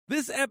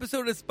This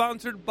episode is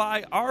sponsored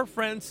by our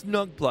friend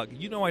Snugplug.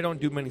 You know I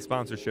don't do many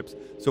sponsorships,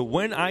 so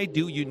when I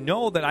do, you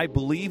know that I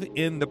believe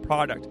in the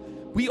product.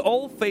 We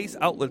all face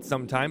outlets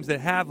sometimes that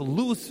have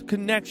loose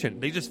connection.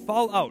 They just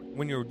fall out.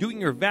 When you're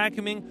doing your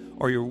vacuuming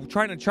or you're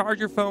trying to charge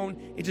your phone,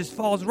 it just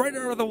falls right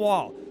out of the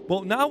wall.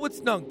 Well, now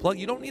with Snugplug,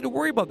 you don't need to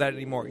worry about that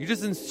anymore. You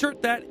just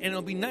insert that and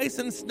it'll be nice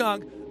and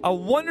snug. A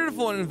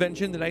wonderful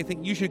invention that I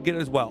think you should get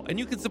as well. And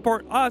you can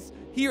support us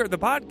here at the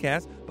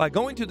podcast by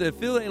going to the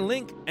affiliate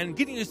link and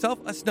getting yourself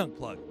a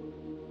Snugplug.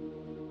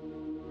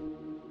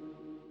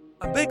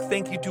 A big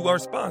thank you to our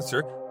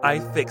sponsor,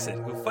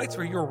 iFixit, who fights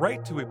for your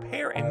right to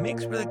repair and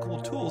makes really cool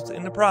tools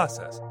in the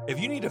process. If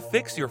you need to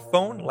fix your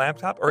phone,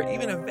 laptop, or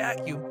even a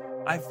vacuum,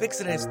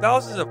 iFixit has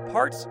thousands of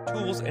parts,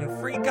 tools, and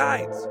free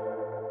guides.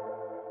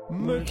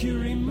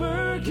 Mercury,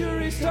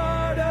 Mercury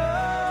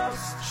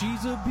Stardust.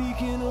 She's a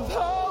beacon of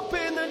hope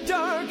in the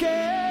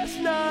darkest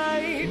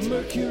night.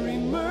 Mercury,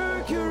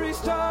 Mercury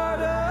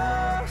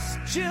Stardust.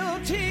 She'll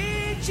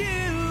teach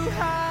you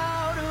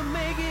how to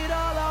make it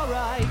all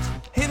alright.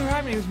 Hey there,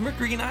 hi, my name is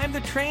Mercury, and I'm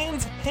the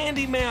trans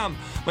handyman.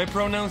 My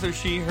pronouns are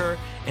she, her,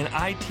 and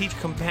I teach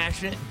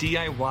compassionate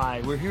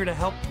DIY. We're here to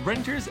help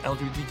renters,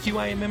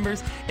 LGBTQIA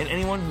members, and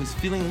anyone who's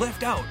feeling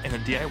left out in a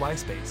DIY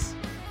space.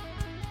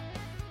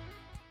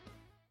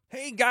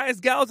 Hey guys,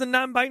 gals, and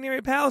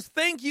non-binary pals,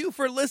 thank you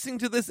for listening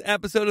to this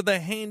episode of the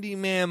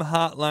Handyman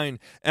Hotline.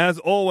 As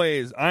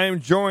always, I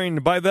am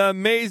joined by the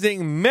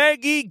amazing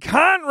Maggie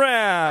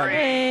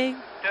Conrad.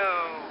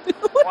 3,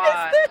 2,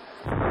 1.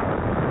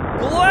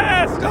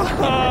 Blast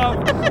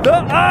off! The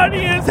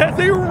audience has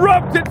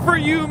erupted for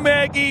you,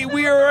 Maggie.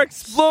 We are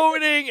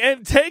exploding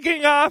and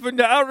taking off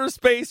into outer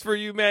space for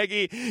you,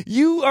 Maggie.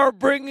 You are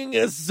bringing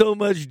us so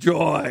much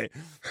joy.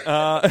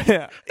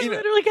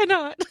 Literally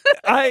cannot.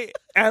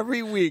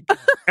 Every week,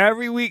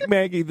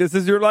 Maggie, this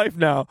is your life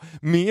now.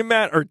 Me and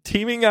Matt are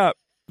teaming up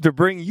to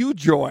bring you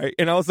joy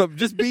and also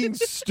just being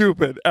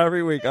stupid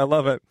every week. I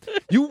love it.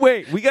 You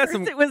wait. We got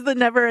First it was the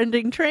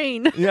never-ending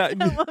train. Yeah.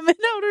 I'm in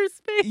outer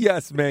space.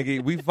 Yes, Maggie.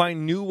 We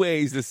find new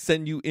ways to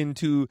send you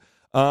into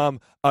a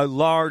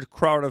large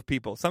crowd of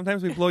people.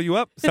 Sometimes we blow you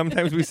up.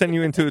 Sometimes we send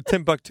you into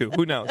Timbuktu.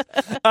 Who knows?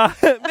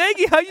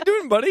 Maggie, how you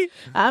doing, buddy?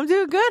 I'm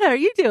doing good. How are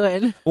you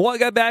doing? Well, I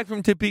got back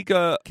from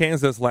Topeka,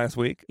 Kansas last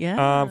week.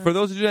 Yeah. For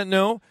those of you that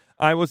know,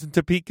 I was in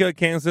Topeka,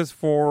 Kansas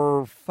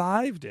for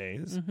 5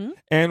 days,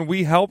 and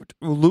we helped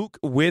Luke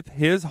with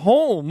his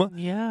home.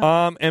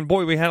 Yeah. And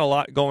boy, we had a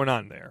lot going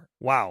on there.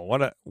 Wow,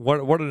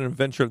 what an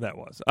adventure that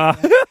was.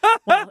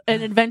 Well,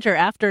 an adventure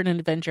after an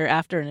adventure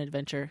after an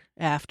adventure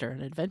after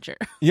an adventure.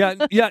 Yeah,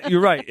 you're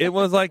right. It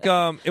was like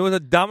it was a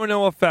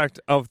domino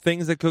effect of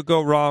things that could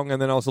go wrong and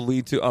then also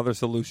lead to other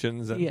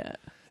solutions. And Yeah.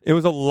 it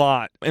was a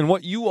lot. And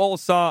what you all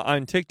saw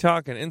on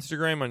TikTok and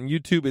Instagram and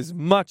YouTube is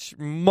much,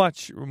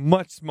 much,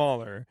 much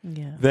smaller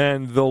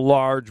than the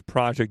large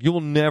project. You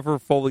will never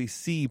fully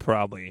see,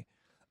 probably.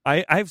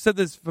 I've said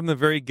this from the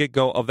very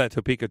get-go of that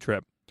Topeka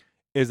trip,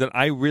 is that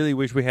I really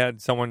wish we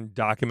had someone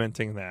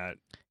documenting that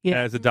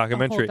as a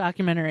documentary. A whole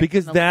documentary.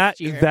 Because from the last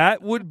year.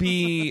 that would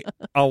be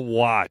a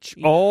watch.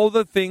 Yeah. All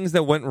the things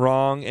that went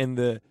wrong and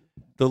the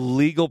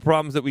legal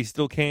problems that we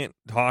still can't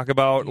talk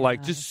about,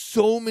 like just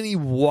so many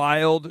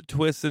wild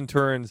twists and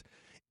turns.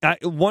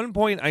 At one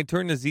point, I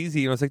turned to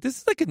Zizi and I was like, this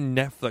is like a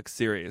Netflix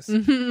series.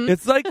 Mm-hmm.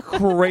 It's like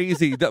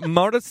crazy. The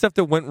amount of stuff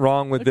that went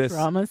wrong with this.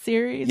 Drama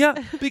series. Yeah,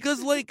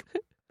 because like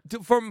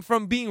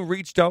from being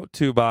reached out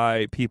to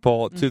by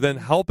people to then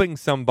helping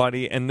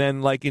somebody, and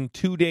then like in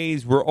 2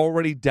 days, we're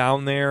already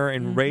down there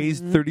and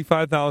raised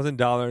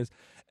 $35,000.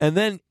 And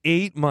then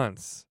 8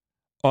 months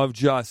of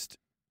just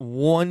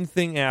one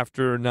thing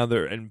after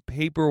another and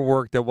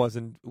paperwork that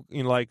wasn't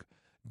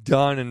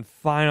done and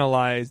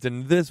finalized,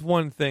 and this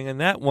one thing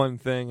and that one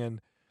thing,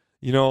 and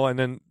and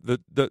then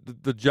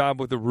the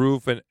job with the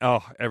roof and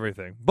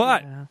everything.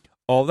 But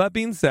all that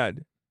being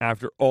said,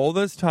 after all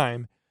this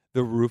time,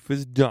 the roof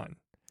is done.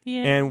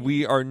 Yeah. And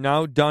we are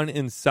now done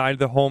inside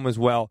the home as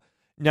well.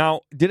 Now,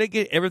 did I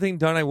get everything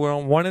done I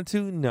wanted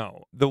to?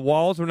 No. The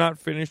walls were not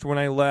finished when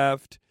I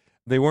left.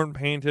 They weren't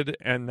painted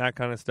and that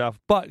kind of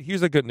stuff. But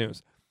here's the good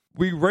news.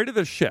 We rated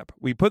the ship.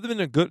 We put them in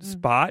a good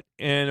spot,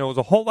 and it was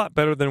a whole lot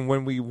better than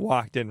when we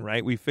walked in,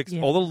 right? We fixed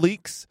all the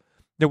leaks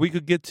that we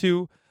could get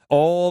to.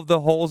 All of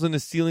the holes in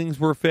the ceilings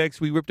were fixed.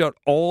 We ripped out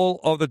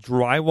all of the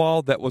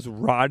drywall that was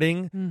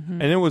rotting,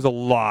 and it was a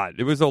lot.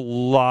 It was a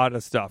lot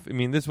of stuff. I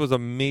mean, this was a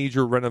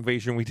major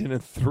renovation we did in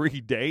 3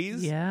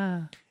 days.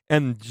 Yeah.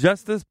 And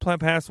just this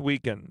past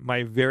weekend,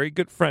 my very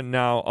good friend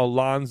now,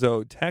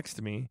 Alonzo,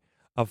 texted me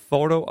a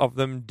photo of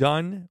them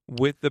done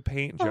with the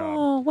paint job.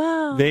 Oh,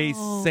 wow. They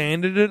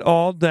sanded it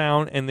all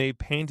down and they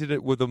painted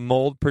it with a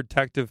mold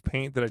protective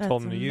paint that I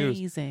told them to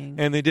use.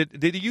 And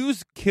they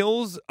use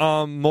Kills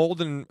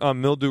mold and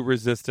mildew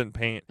resistant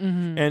paint.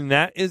 And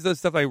that is the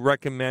stuff I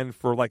recommend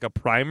for like a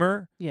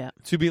primer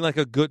to be like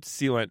a good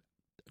sealant.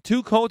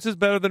 2 coats is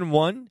better than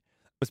 1,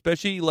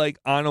 especially like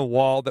on a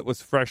wall that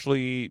was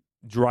freshly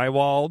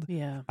drywalled.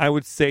 Yeah. I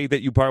would say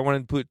that you probably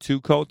want to put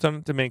 2 coats on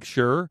it to make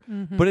sure.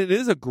 But it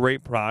is a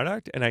great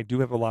product, and I do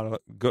have a lot of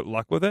good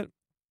luck with it.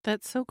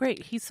 That's so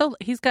great.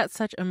 He's got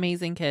such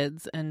amazing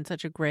kids and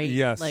such a great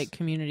Yes. like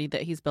community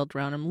that he's built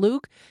around him.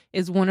 Luke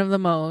is one of the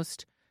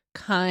most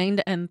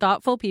kind and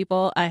thoughtful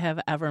people I have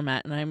ever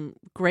met, and I'm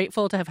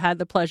grateful to have had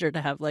the pleasure to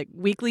have like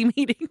weekly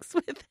meetings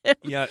with him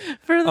Yeah.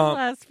 for the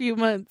last few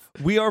months.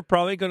 We are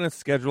probably going to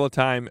schedule a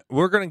time.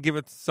 We're going to give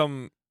it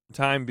some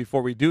time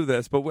before we do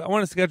this, but I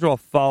want to schedule a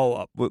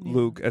follow-up with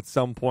Luke at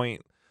some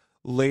point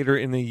later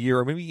in the year,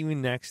 or maybe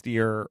even next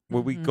year,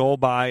 where we go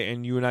by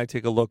and you and I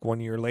take a look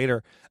 1 year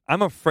later.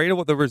 I'm afraid of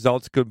what the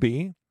results could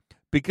be,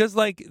 because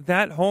like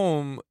that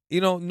home,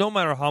 no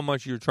matter how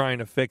much you're trying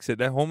to fix it,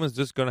 that home is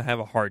just going to have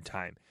a hard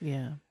time.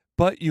 Yeah.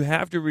 But you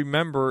have to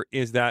remember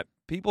is that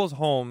people's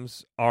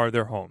homes are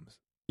their homes.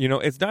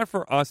 It's not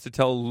for us to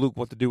tell Luke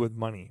what to do with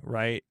money,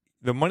 right?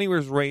 The money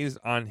was raised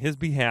on his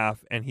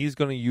behalf, and he's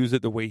going to use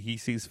it the way he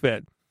sees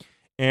fit.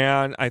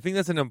 And I think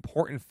that's an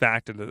important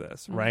factor to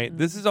this, right? Mm-hmm.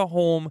 This is a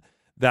home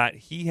that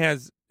he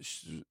has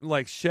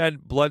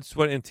shed blood,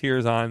 sweat, and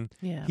tears on.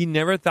 Yeah. He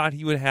never thought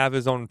he would have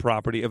his own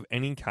property of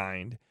any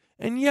kind.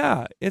 And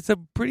yeah, it's a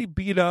pretty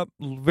beat up,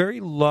 very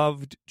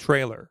loved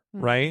trailer,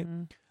 right?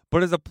 Mm-hmm.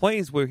 But it's a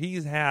place where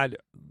he's had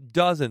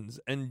dozens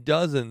and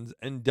dozens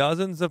and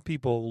dozens of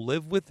people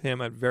live with him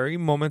at very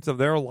moments of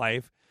their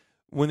life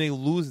when they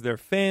lose their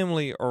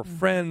family or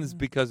friends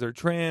because they're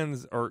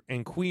trans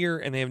and queer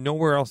and they have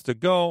nowhere else to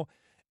go.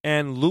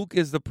 And Luke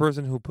is the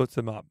person who puts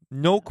them up.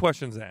 No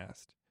questions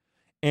asked.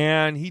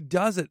 And he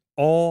does it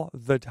all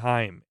the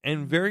time.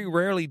 And very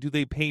rarely do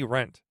they pay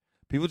rent.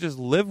 People just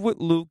live with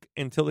Luke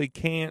until they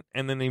can't,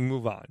 and then they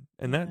move on.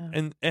 And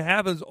and it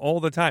happens all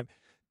the time.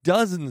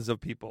 Dozens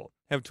of people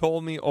have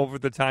told me over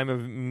the time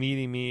of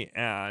meeting me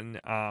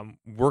and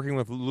working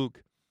with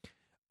Luke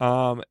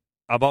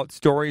about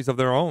stories of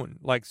their own.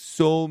 Like,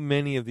 so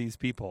many of these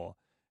people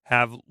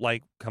have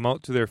come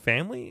out to their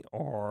family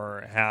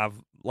or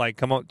have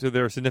come out to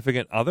their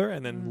significant other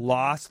and then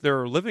lost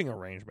their living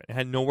arrangement and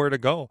had nowhere to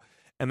go.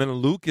 And then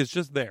Luke is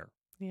just there.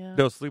 Yeah.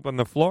 They'll sleep on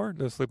the floor.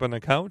 They'll sleep on the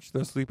couch.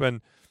 They'll sleep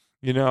on,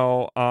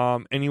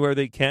 anywhere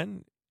they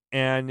can.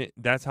 And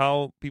that's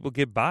how people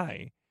get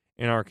by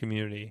in our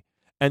community.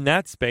 And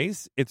that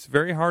space, it's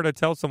very hard to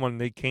tell someone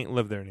they can't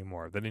live there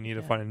anymore, that they need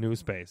to find a new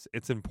space.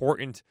 It's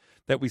important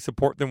that we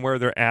support them where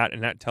they're at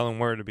and not tell them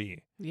where to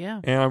be.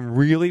 Yeah. And I'm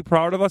really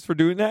proud of us for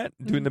doing that,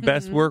 doing the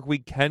best work we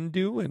can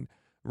do, and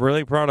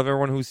really proud of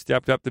everyone who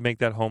stepped up to make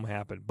that home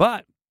happen.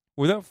 But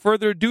without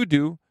further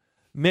ado,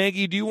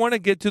 Maggie, do you want to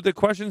get to the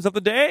questions of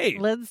the day?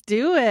 Let's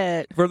do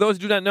it. For those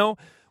who do not know,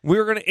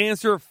 we're going to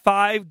answer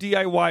 5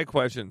 DIY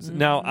questions.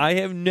 Now, I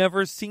have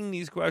never seen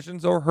these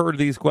questions or heard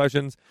these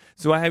questions,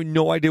 so I have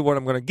no idea what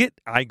I'm going to get.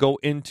 I go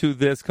into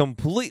this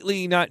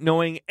completely not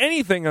knowing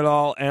anything at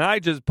all, and I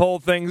just pull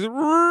things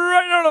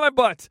right out of my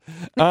butt.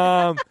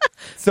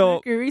 So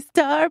Mercury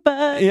Star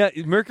Butt. yeah,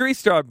 Mercury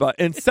Star Butt.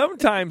 And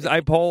sometimes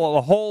I pull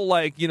a whole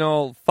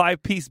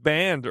 5-piece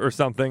band or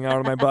something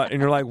out of my butt,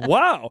 and you're like,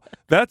 wow,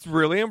 that's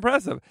really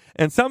impressive.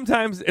 And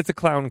sometimes it's a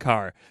clown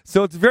car.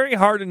 So it's very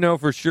hard to know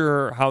for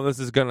sure how this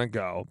is going to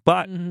go.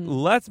 But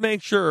let's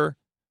make sure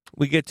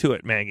we get to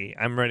it, Maggie.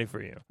 I'm ready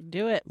for you.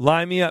 Do it.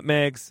 Line me up,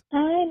 Megs.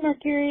 Hi,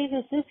 Mercury.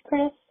 This is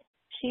Chris.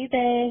 She,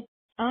 they.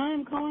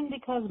 I'm calling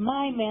because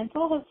my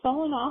mantle has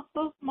fallen off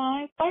of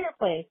my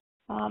fireplace.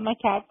 My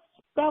cat's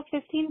about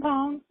 15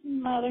 pounds.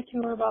 My other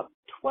two are about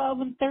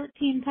 12 and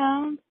 13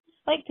 pounds.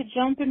 Like to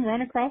jump and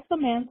run across the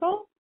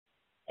mantle.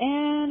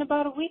 And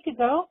about a week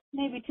ago,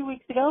 maybe 2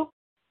 weeks ago,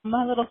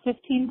 my little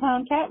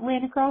 15-pound cat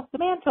ran across the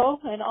mantle,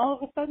 and all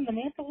of a sudden the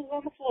mantle was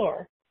on the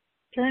floor.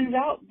 Turns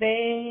out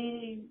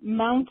they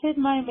mounted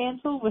my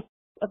mantle with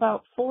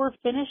about 4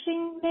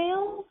 finishing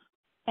nails,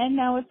 and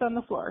now it's on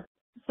the floor.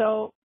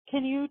 So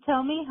can you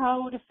tell me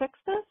how to fix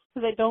this?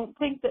 Because I don't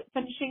think that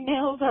finishing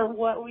nails are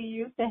what we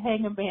use to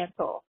hang a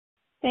mantle.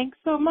 Thanks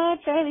so much.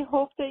 I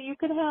hope that you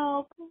can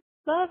help.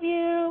 Love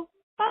you.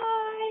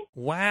 Bye.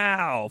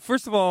 Wow.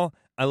 First of all,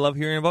 I love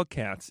hearing about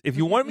cats. If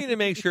you want me to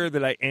make sure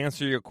that I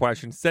answer your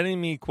questions,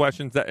 sending me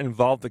questions that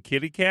involve the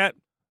kitty cat,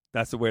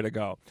 that's the way to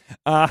go.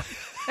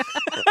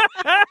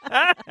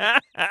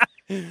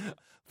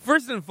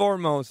 First and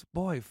foremost,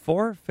 boy,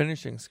 4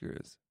 finishing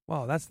screws.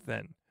 Wow, that's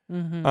thin.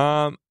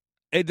 Mm-hmm.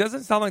 It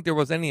doesn't sound like there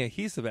was any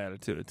adhesive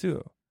added to it,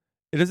 too.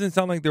 It doesn't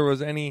sound like there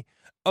was any.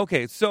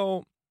 Okay,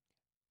 so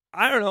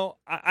I don't know.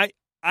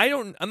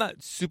 I'm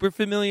not super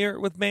familiar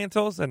with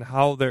mantles and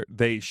how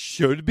they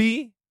should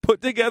be put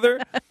together,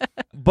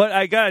 but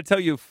I gotta tell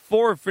you,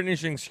 4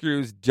 finishing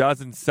screws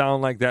doesn't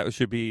sound like that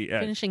should be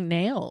Finishing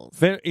nails.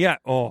 Yeah.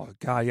 Oh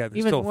God. Yeah. They're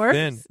Even so worse.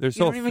 thin. They're You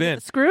so don't even get thin.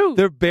 the screw.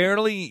 They're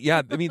barely.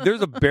 Yeah. I mean,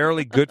 there's a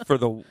barely good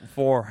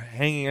for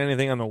hanging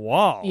anything on the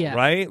wall. Yeah.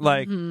 Right.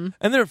 Like, Mhm.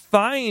 and they're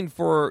fine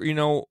for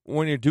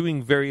when you're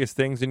doing various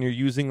things and you're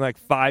using like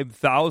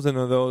 5,000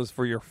 of those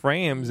for your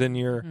frames and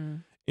your.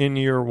 Mhm. In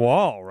your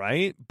wall,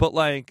 right? But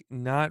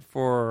not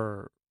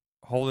for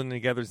holding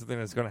together something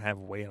that's going to have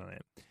weight on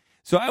it.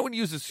 So I would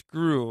use a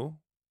screw,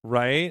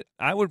 right?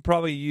 I would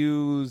probably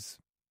use,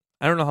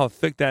 I don't know how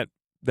thick that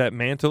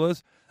mantle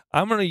is.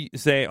 I'm going to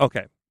say,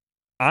 okay,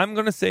 I'm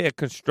going to say a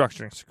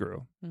construction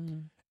screw.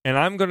 Mhm. And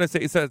I'm going to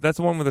say that's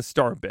the one with a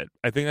star bit.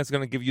 I think that's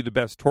going to give you the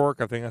best torque.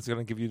 I think that's going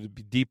to give you the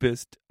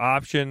deepest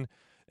option.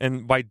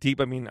 And by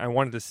deep, I mean I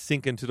wanted to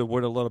sink into the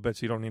wood a little bit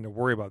so you don't need to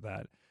worry about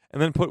that.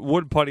 And then put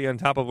wood putty on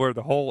top of where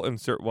the hole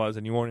insert was,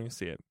 and you won't even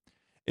see it.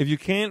 If you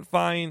can't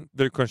find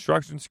the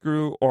construction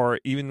screw or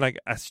even like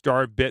a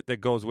star bit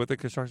that goes with the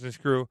construction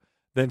screw,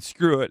 then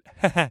screw it.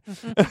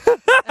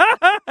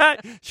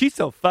 She's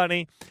so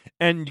funny.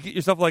 And you get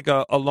yourself like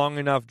a long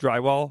enough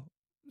drywall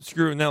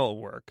screw, and that'll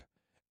work.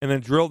 And then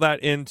drill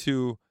that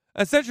into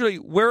essentially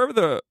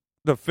wherever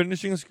the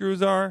finishing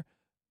screws are,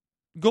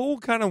 go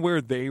kind of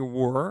where they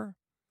were,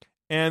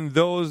 and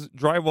those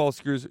drywall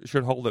screws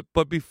should hold it.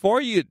 But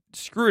before you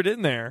screw it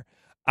in there,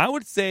 I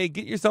would say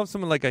get yourself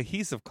some like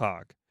adhesive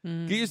caulk.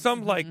 Get you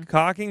some like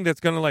caulking that's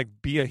going to like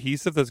be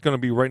adhesive that's going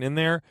to be right in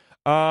there.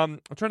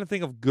 I'm trying to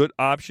think of good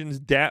options.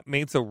 DAP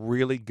makes a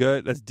really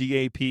good, that's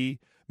DAP,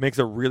 makes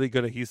a really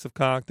good adhesive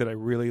caulk that I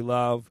really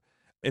love.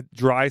 It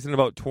dries in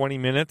about 20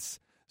 minutes.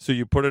 So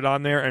you put it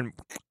on there and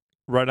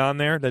right on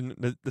there. Then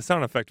the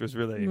sound effect was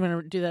really. You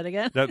want to do that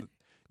again?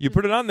 You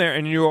put it on there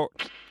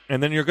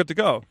and then you're good to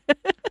go.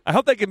 I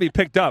hope that can be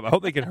picked up. I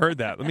hope they can hear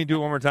that. Let me do it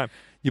one more time.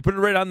 You put it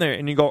right on there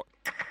and you go,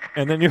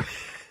 and then you.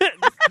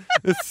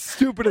 The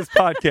stupidest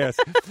podcast.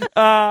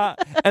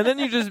 And then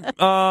you just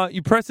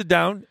you press it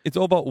down. It's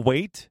all about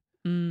weight.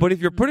 But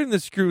if you're putting the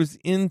screws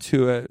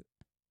into it,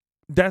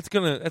 that's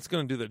gonna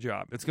do the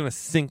job. It's gonna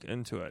sink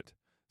into it.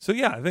 So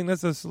yeah, I think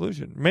that's the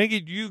solution. Maggie,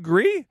 do you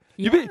agree?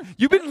 Yeah,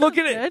 you've been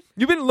looking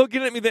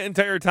at me the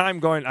entire time,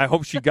 going, "I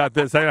hope she got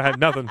this." I had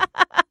nothing.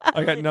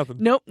 I got nothing.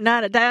 Nope,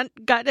 not a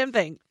goddamn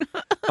thing.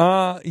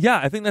 Yeah,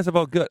 I think that's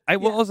about good. I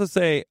will also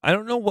say, I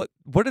don't know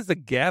what is the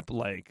gap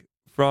like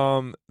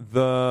from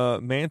the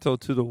mantle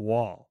to the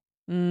wall,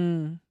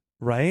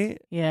 right?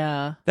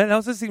 Yeah, that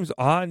also seems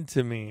odd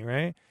to me,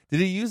 right? Did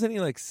he use any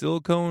like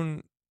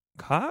silicone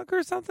caulk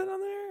or something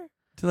on there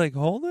to like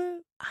hold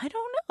it? I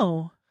don't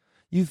know.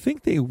 You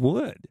think they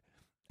would?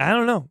 I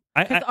don't know.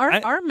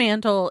 Our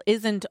mantle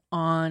isn't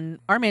on.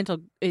 Our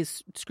mantle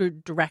is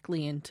screwed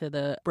directly into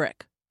the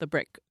brick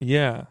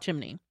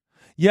chimney.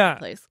 Yeah,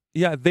 place.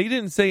 Yeah. They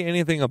didn't say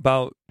anything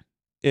about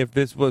if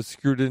this was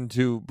screwed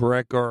into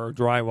brick or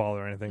drywall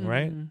or anything,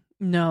 right?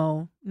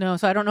 No.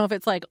 So I don't know if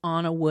it's like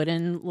on a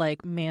wooden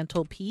like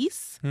mantle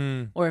piece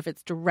or if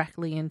it's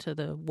directly into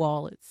the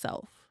wall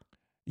itself.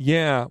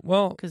 Yeah,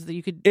 well, because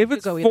you could if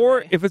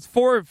it's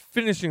four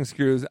finishing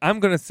screws,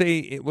 I'm gonna say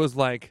it was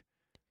like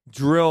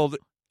drilled,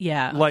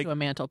 like to a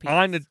mantle piece,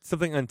 onto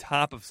something on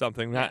top of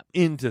something, not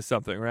into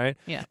something, right?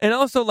 Yeah, and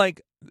also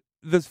like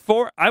there's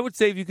four. I would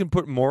say if you can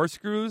put more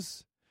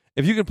screws,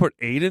 if you can put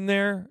 8 in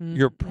there,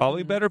 you're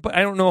probably better. But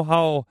I don't know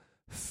how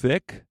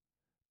thick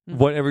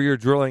whatever you're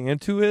drilling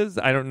into is.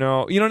 I don't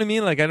know. You know what I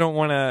mean? Like, I don't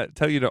want to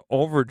tell you to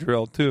over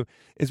drill too.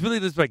 It's really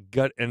just like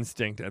gut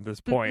instinct at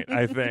this point,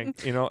 I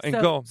think, and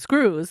so, go.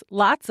 Screws,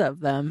 lots of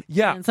them.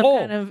 Yeah. And some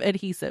kind of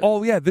adhesive.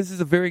 Oh, yeah. This is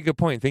a very good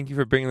point. Thank you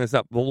for bringing this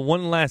up. Well,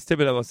 one last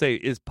tidbit I will say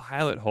is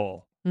pilot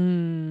hole.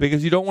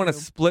 Because you don't want to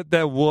split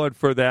that wood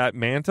for that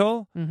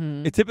mantle.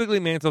 Typically,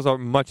 mantles are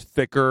much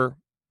thicker,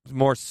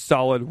 more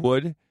solid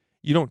wood.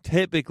 You don't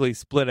typically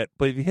split it.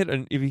 But if you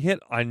hit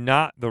a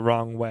knot the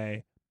wrong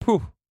way,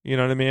 poof. You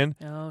know what I mean?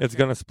 It's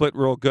going to split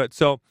real good.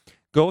 So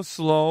go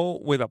slow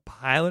with a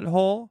pilot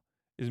hole,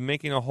 is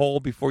making a hole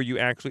before you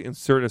actually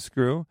insert a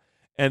screw,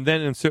 and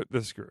then insert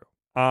the screw.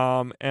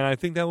 And I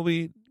think that will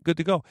be good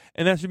to go.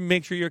 And that should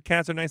make sure your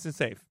cats are nice and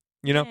safe.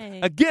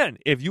 Again,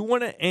 if you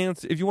want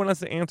us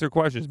to answer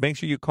questions, make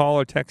sure you call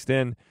or text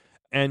in,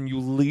 and you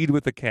lead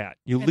with the cat.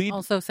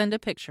 Also send a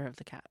picture of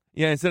the cat.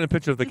 Yeah, and send a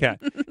picture of the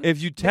cat.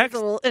 If you text,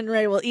 and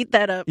Ray will eat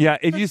that up.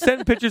 Yeah, if you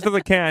send pictures of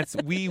the cats,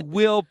 we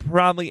will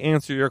probably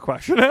answer your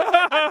question.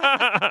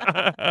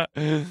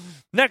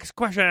 Next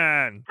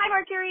question. Hi,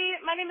 Mercury.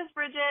 My name is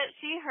Bridget,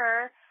 she,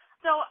 her.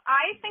 So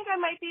I think I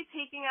might be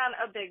taking on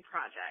a big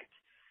project.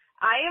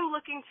 I am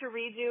looking to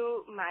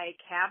redo my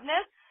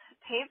cabinets,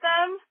 paint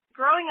them.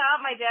 Growing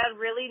up, my dad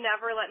really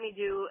never let me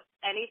do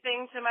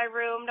anything to my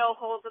room. No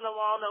holes in the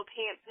wall, no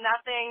paint,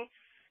 nothing.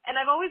 And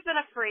I've always been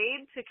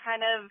afraid to kind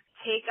of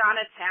take on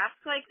a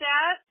task like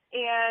that.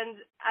 And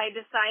I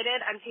decided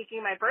I'm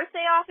taking my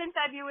birthday off in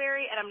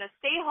February, and I'm going to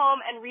stay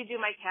home and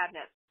redo my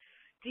cabinets.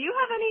 Do you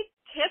have any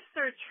tips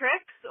or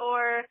tricks,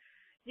 or,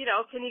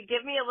 can you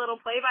give me a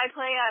little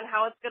play-by-play on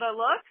how it's going to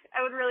look?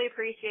 I would really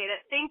appreciate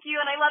it. Thank you,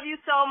 and I love you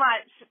so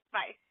much.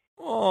 Bye.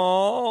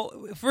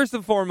 Oh, first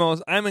and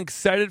foremost, I'm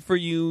excited for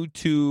you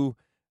to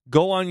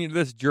go on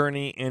this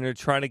journey and to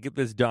try to get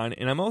this done.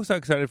 And I'm also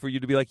excited for you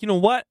to be like, you know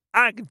what?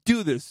 I can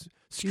do this.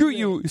 Screw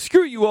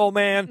you, old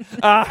man.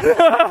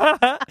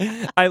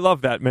 I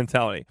love that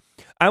mentality.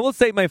 I will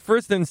say my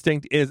first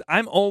instinct is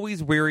I'm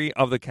always wary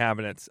of the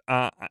cabinets.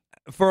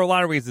 For a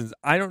lot of reasons.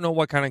 I don't know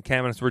what kind of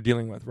cabinets we're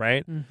dealing with,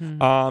 right?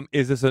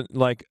 Is this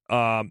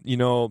are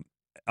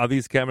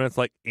these cabinets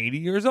like 80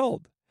 years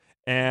old?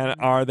 And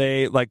are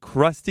they like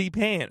crusty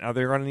paint? Are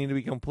they going to need to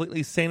be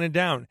completely sanded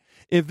down?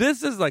 If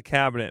this is a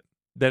cabinet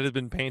that has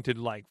been painted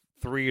like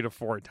 3 to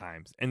 4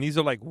 times, and these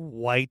are like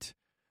white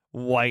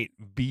white,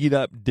 beat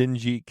up,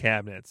 dingy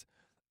cabinets.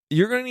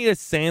 You're going to need to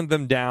sand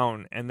them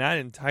down, and that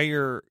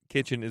entire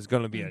kitchen is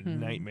going to be a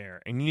nightmare.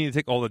 And you need to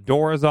take all the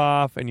doors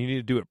off, and you need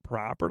to do it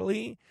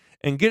properly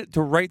and get it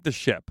to right the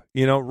ship.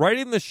 You know,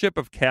 righting the ship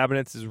of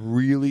cabinets is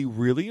really,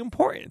 really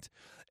important.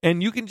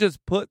 And you can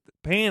just put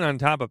paint on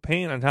top of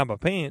paint on top of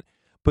paint,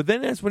 but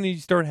then that's when you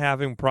start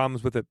having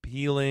problems with it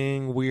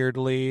peeling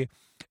weirdly,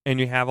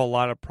 and you have a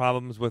lot of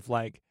problems with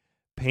like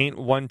paint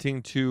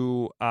wanting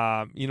to,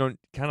 kind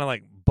of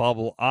like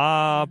bubble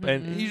up,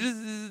 and you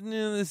just,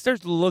 it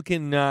starts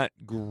looking not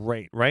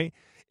great, right?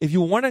 If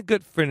you want a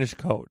good finish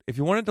coat, if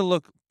you want it to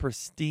look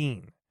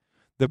pristine,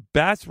 the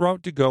best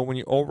route to go when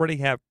you already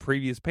have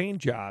previous paint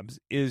jobs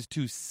is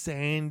to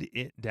sand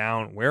it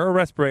down. Wear a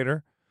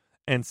respirator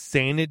and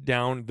sand it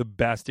down the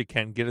best it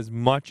can. Get as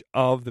much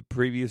of the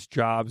previous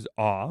jobs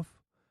off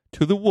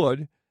to the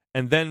wood,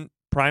 and then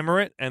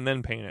primer it, and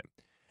then paint it.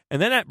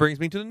 And then that brings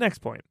me to the next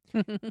point.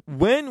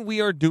 When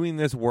we are doing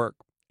this work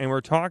and we're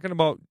talking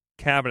about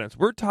cabinets,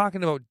 we're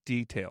talking about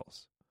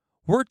details.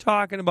 We're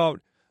talking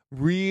about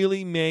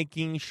really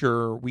making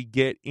sure we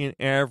get in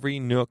every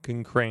nook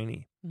and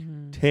cranny.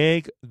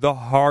 Take the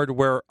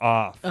hardware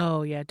off.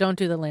 Oh, yeah. Don't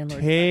do the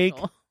landlord Take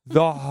special.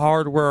 the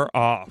hardware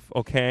off,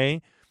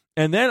 okay?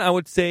 And then I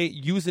would say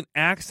use an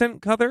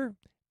accent color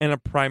and a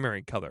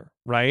primary color,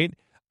 right?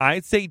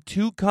 I'd say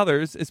 2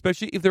 colors,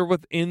 especially if they're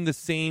within the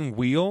same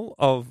wheel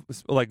of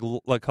like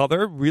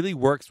color, really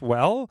works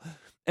well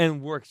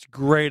and works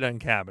great on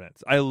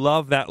cabinets. I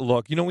love that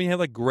look. You know, when you have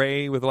like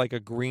gray with like a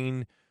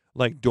green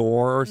like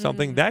door or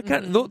something, that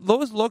kind of,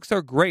 those looks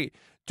are great.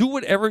 Do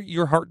whatever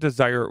your heart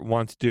desire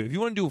wants to do. If you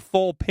want to do a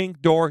full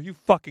pink door, you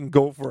fucking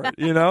go for it,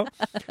 you know?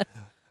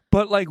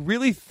 But like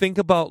really think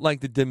about like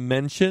the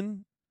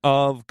dimension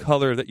of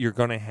color that you're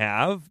going to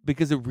have,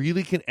 because it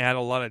really can add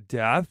a lot of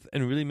depth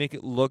and really make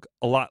it look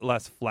a lot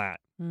less flat.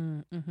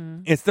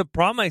 It's the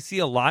problem I see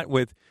a lot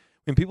with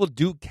when people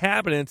do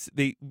cabinets,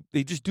 they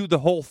just do the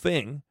whole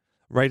thing,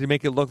 right, to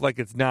make it look like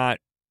it's not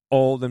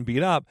old and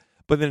beat up,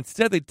 but then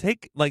instead they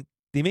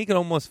make it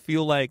almost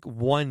feel like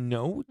one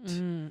note.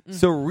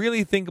 So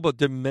really think about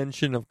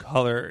dimension of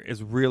color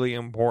is really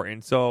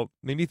important. So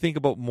maybe think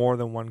about more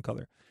than one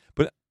color.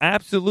 But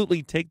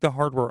absolutely take the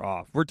hardware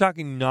off. We're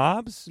talking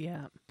knobs.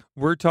 Yeah.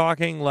 We're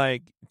talking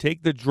like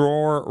take the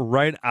drawer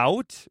right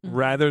out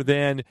rather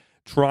than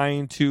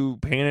trying to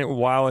paint it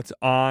while it's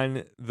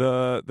on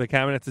the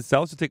cabinets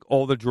itself. So take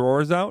all the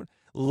drawers out.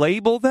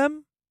 Label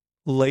them.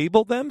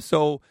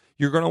 So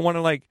you're going to want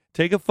to like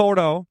take a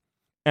photo,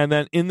 and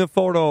then in the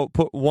photo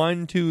put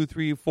 1, 2,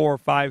 3, 4,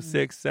 5,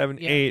 6, 7,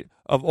 8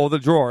 of all the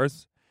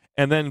drawers,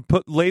 and then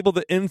label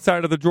the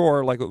inside of the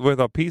drawer like with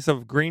a piece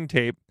of green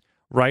tape.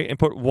 Right, and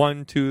put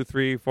 1, 2,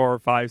 3, 4,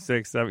 5,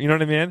 6, 7. You know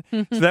what I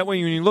mean? So that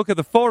way, when you look at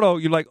the photo,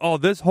 you're like, "Oh,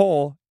 this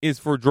hole is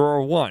for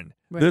drawer 1.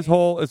 Right. This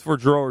hole is for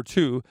drawer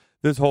 2.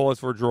 This hole is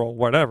for drawer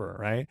whatever."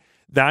 Right?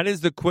 That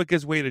is the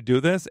quickest way to do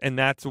this, and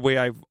that's the way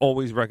I've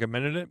always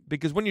recommended it.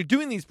 Because when you're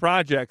doing these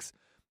projects,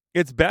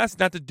 it's best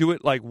not to do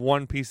it like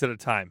one piece at a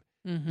time.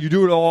 You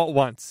do it all at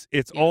once.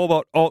 It's all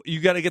about you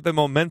got to get the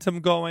momentum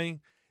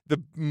going.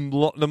 The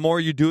more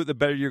you do it, the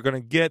better you're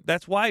going to get.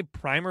 That's why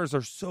primers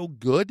are so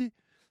good.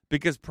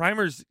 Because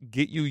primers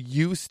get you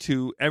used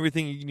to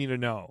everything you need to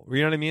know. You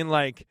know what I mean?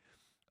 Like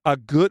a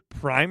good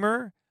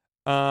primer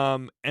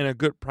and a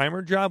good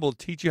primer job will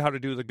teach you how to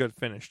do the good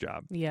finish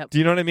job. Yep. Do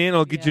you know what I mean?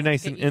 It'll get you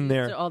nice and in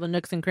there. All the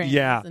nooks and crannies.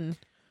 Yeah.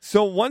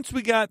 So once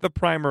we got the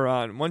primer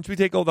on, once we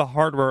take all the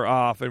hardware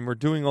off and we're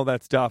doing all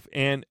that stuff,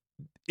 and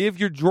if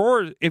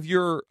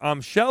your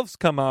shelves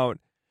come out,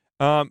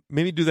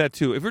 maybe do that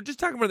too. If we're just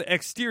talking about the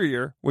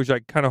exterior, which I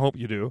kind of hope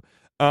you do,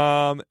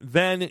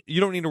 then you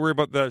don't need to worry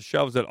about the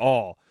shelves at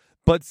all.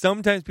 But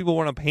sometimes people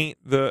want to paint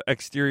the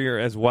exterior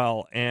as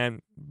well,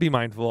 and be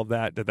mindful of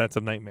that's a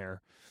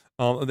nightmare.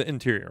 The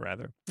interior,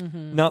 rather.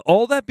 Now,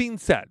 all that being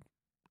said,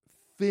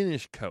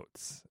 finish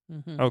coats.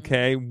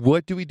 Okay,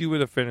 what do we do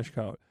with a finish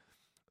coat?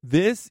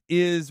 This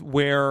is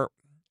where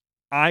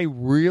I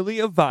really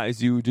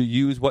advise you to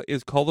use what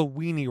is called a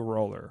weenie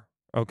roller.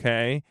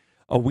 Okay,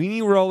 a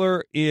weenie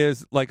roller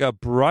is like a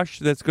brush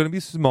that's going to be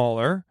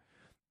smaller.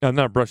 Not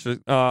a brush,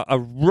 a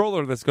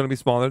roller that's going to be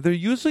smaller. They're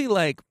usually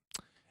like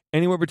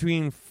anywhere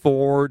between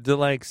 4 to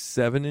like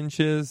 7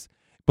 inches,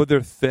 but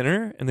they're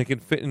thinner and they can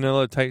fit in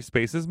little tight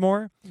spaces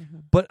more.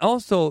 But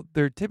also,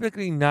 they're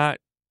typically not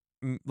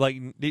like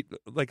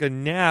a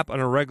nap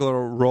on a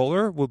regular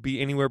roller will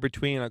be anywhere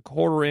between a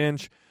 1/4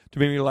 inch to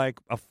maybe like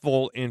a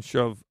full inch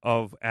of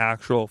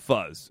actual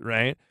fuzz,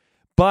 right?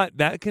 But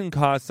that can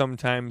cause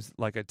sometimes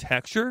like a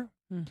texture.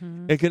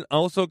 It can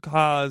also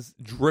cause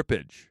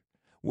drippage.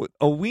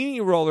 A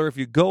weenie roller, if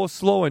you go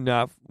slow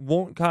enough,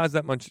 won't cause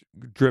that much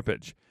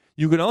drippage.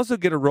 You can also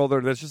get a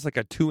roller that's just like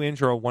a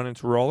 2-inch or a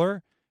 1-inch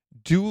roller.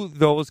 Do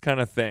those kind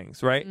of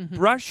things, right?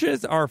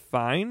 Brushes are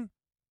fine,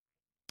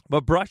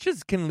 but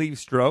brushes can leave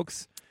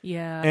strokes.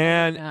 Yeah,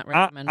 and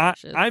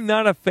I'm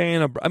not a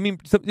fan of. I mean,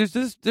 so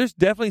there's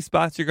definitely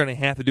spots you're going to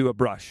have to do a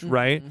brush,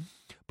 right?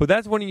 But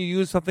that's when you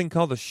use something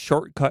called a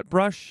shortcut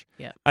brush.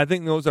 Yeah. I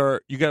think those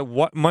are, you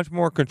got much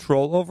more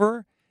control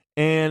over.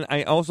 And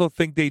I also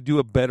think they do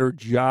a better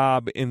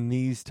job in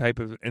these type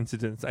of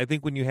incidents. I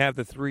think when you have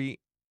the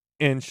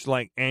 3-inch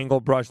like angle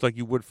brush like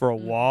you would for a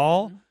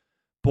wall,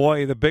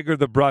 boy, the bigger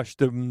the brush,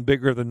 the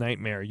bigger the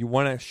nightmare. You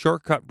want a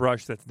shortcut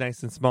brush that's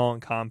nice and small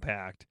and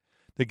compact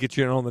that gets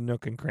you in all the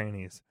nook and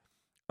crannies.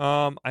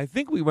 I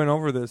think we went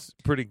over this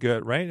pretty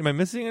good, right? Am I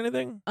missing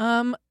anything?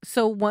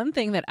 So one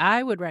thing that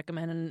I would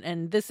recommend,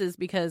 and this is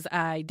because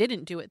I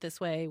didn't do it this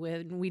way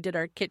when we did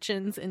our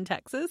kitchens in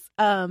Texas,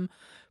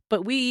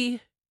 but we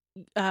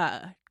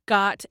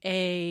got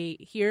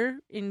here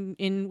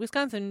in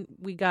Wisconsin,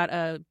 we got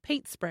a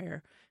paint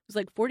sprayer. It was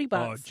like $40.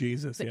 Oh,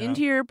 Jesus, The yeah.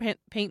 interior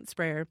paint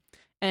sprayer.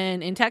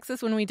 And in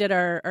Texas, when we did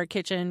our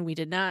kitchen,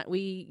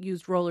 we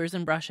used rollers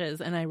and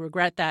brushes, and I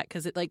regret that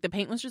because the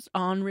paint was just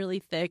on really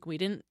thick.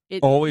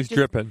 Always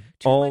dripping.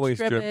 Always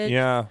drippage. dripping.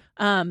 Yeah.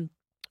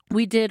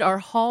 We did our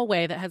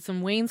hallway that had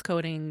some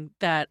wainscoting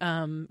that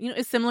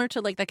is similar to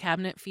like the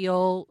cabinet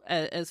feel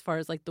as far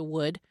as like the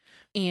wood.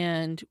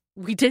 And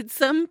we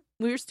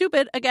were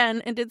stupid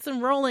again and did some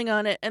rolling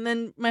on it. And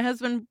then my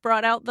husband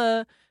brought out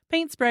the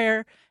paint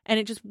sprayer and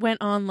it just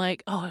went on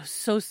like, oh, it was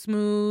so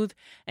smooth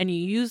and you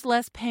used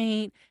less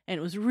paint and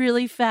it was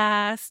really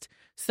fast.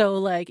 So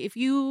like if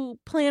you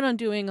plan on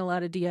doing a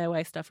lot of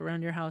DIY stuff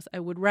around your house,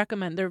 I would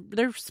recommend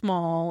they're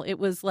small. It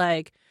was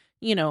like,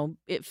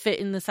 it fit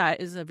in the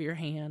size of your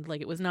hand.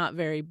 Like it was not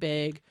very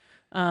big.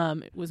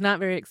 It was not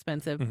very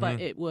expensive, but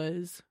it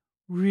was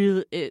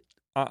really,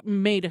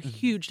 made a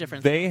huge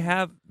difference.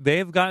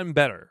 They've gotten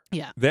better.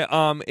 Yeah.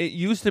 It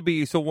used to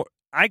be, so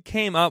I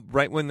came up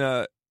right when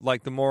the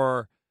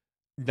more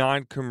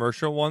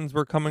non-commercial ones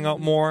were coming out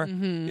more.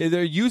 Mm-hmm.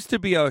 There used to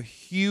be a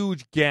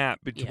huge gap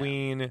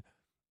between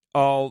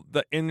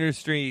the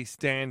industry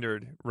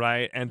standard,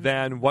 right, and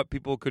then what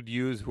people could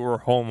use who were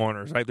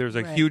homeowners, right? There's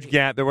a huge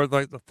gap. There were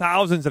like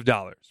thousands of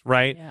dollars,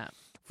 right,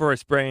 for a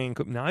spraying.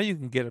 Now you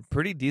can get a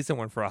pretty decent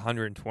one for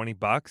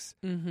 $120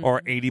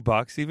 or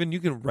 $80 even. You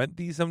can rent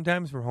these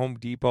sometimes from Home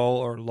Depot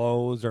or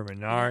Lowe's or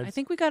Menards. I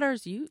think we got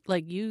ours used. Are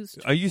you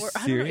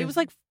serious?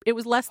 It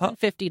was less than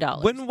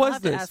 $50. When was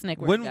this? Ask Nick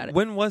where we got it.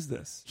 When was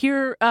this?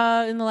 Here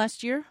in the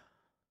last year.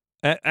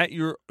 At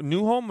your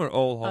new home or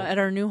old home? At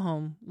our new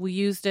home, we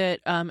used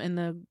it in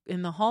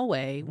the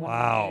hallway.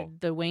 Wow, when we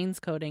did the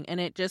wainscoting, and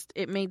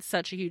it made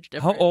such a huge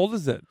difference. How old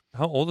is it?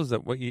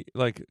 What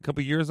like a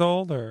couple years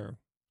old or?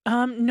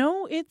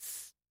 No,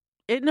 it's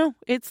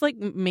like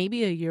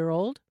maybe a year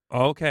old.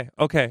 Okay.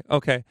 I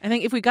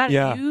think if we got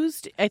it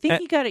used, I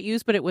think he got it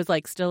used, but it was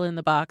like still in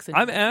the box.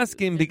 I'm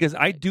asking because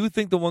I do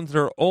think the ones that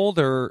are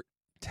older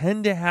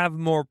tend to have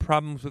more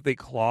problems with they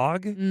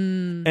clog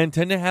and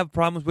tend to have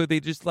problems where they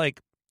just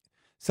like.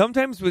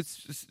 Sometimes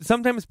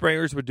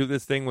sprayers would do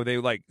this thing where they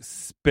like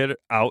spit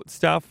out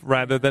stuff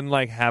rather than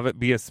like have it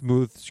be a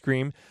smooth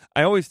stream.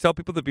 I always tell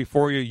people that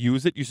before you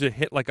use it, you should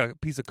hit like a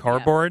piece of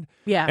cardboard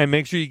and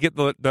make sure you get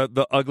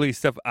the ugly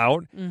stuff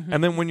out.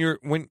 And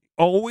then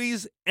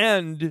always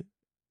end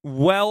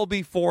well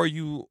before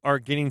you are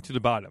getting to the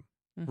bottom,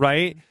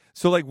 right?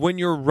 So like when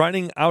you're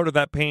running out of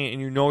that paint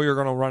and you know you're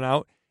going to run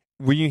out,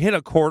 when you hit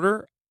a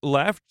quarter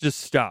left, just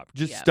stop.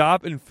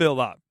 Stop and fill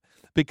up.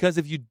 Because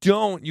if you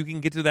don't, you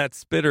can get to that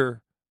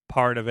spitter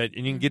part of it,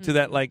 and you can get to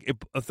that, like, it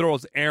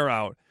throws air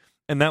out,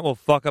 and that will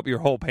fuck up your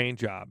whole paint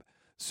job.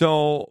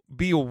 So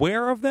be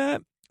aware of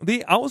that.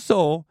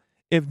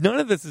 If none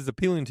of this is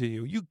appealing to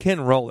you, you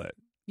can roll it.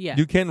 Yeah.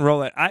 You can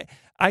roll it.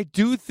 I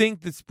do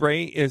think the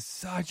spray is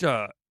such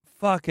a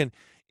fucking...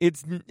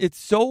 It's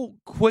so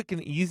quick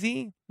and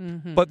easy,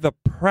 but the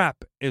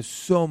prep is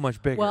so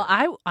much bigger. Well,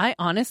 I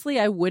honestly,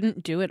 I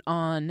wouldn't do it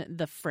on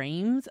the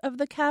frames of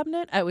the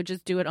cabinet. I would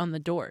just do it on the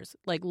doors.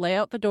 Like lay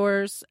out the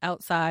doors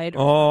outside.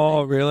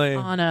 Oh, really?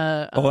 On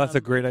that's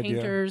a great idea.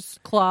 Painter's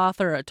cloth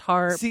or a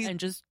tarp and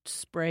just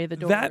spray the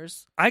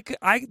doors.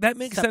 That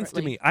makes sense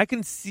to me. I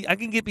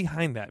can get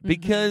behind that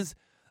because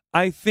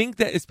I think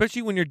that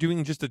especially when you're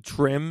doing just a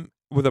trim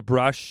with a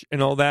brush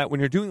and all that, when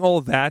you're doing all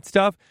of that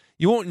stuff,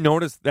 you won't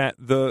notice that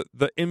the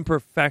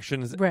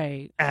imperfections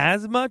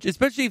as much,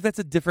 especially if that's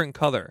a different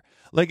color.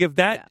 Like if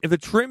the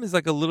trim is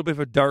like a little bit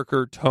of a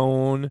darker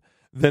tone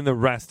than the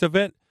rest of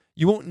it,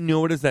 you won't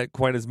notice that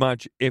quite as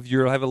much if you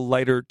have a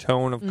lighter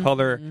tone of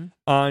color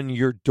on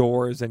your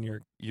doors and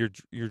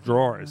your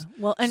drawers.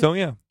 Well,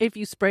 and if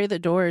you spray the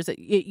doors, it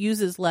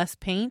uses less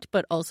paint,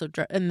 but also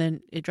and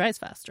then it dries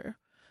faster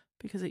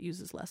because it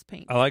uses less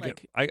paint. I like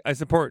it. I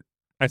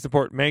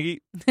support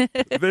Maggie.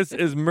 This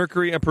is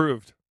Mercury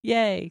approved.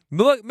 Yay!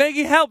 Look,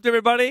 Maggie helped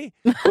everybody.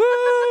 Woo!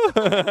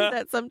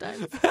 That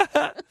sometimes.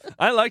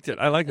 I liked it.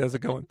 That's a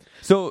good one.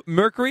 So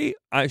Mercury,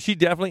 she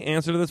definitely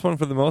answered this one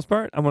for the most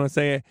part. I'm going to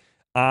say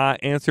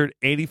answered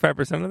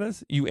 85% of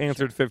this. You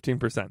answered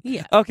 15%.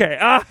 Yeah. Okay.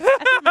 I threw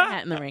my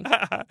hat in the ring.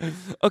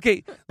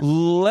 Okay,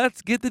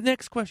 let's get the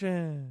next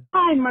question.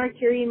 Hi,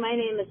 Mercury. My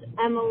name is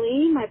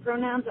Emily. My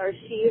pronouns are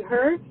she,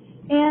 her.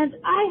 And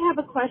I have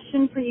a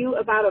question for you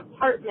about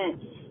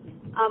apartments.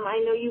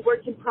 I know you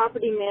worked in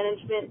property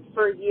management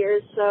for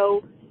years,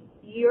 so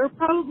you're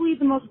probably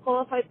the most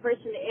qualified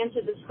person to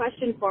answer this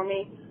question for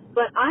me,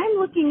 but I'm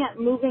looking at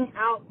moving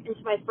out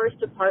into my first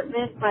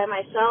apartment by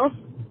myself,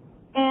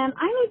 and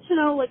I need to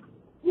know, like,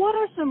 what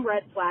are some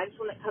red flags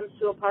when it comes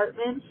to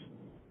apartments?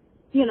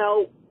 You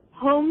know,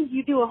 homes,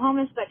 you do a home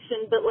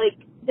inspection, but, like,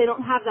 they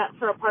don't have that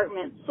for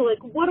apartments. So, like,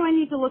 what do I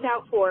need to look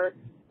out for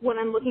when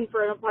I'm looking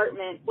for an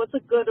apartment? What's a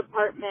good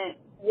apartment?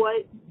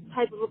 What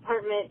type of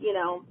apartment, you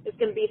know, is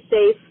going to be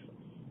safe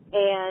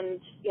and,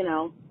 you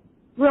know,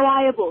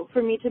 reliable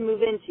for me to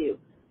move into?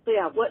 So,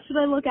 yeah, what should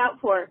I look out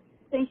for?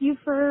 Thank you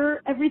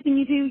for everything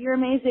you do. You're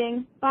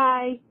amazing.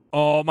 Bye.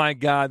 Oh my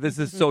God, this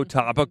is so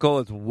topical.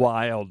 It's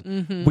wild.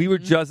 We were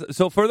just,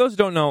 so for those who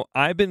don't know,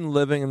 I've been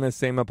living in the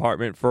same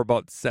apartment for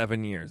about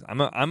 7 years.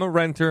 I'm a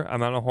renter.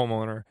 I'm not a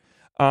homeowner.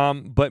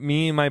 But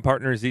me and my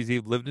partner Zizi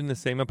lived in the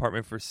same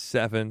apartment for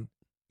 7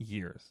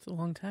 years. It's a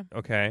long time.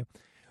 Okay.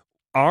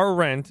 Our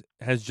rent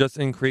has just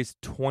increased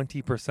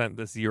 20%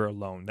 this year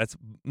alone. That's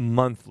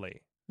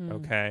monthly.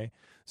 Okay.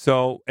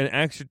 So an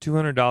extra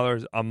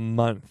 $200 a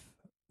month.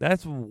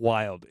 That's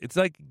wild. It's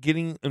like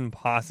getting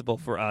impossible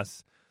for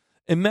us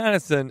in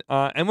Madison,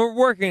 and we're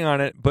working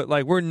on it, but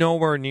like we're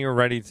nowhere near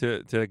ready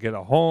to get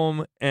a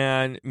home,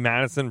 and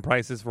Madison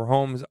prices for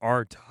homes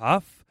are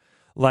tough.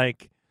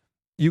 Like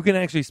you can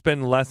actually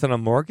spend less on a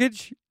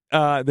mortgage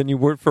than you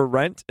would for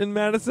rent in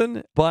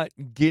Madison, but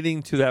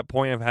getting to that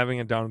point of having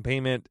a down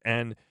payment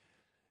and,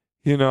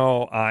 you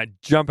know,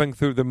 jumping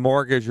through the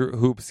mortgage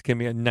hoops can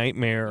be a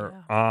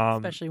nightmare.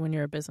 Especially when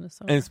you're a business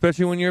owner. And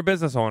especially when you're a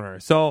business owner.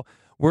 So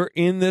we're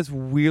in this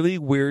really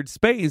weird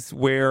space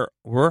where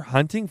we're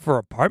hunting for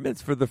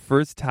apartments for the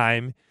first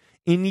time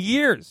in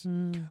years.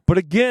 But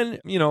again,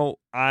 you know,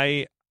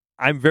 I'm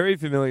very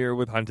familiar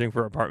with hunting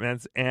for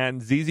apartments,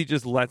 and Zizi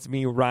just lets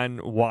me run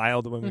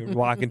wild when we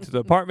walk into the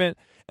apartment.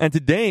 And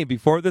today,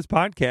 before this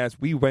podcast,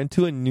 we went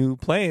to a new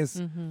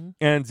place,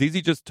 and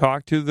Zizi just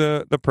talked to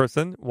the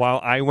person while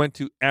I went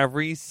to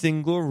every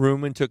single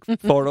room and took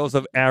photos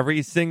of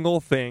every single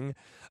thing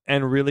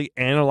and really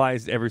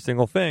analyzed every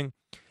single thing.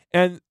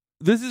 And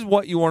this is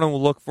what you want to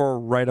look for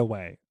right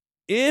away.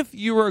 If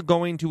you are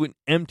going to an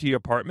empty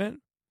apartment,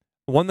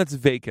 one that's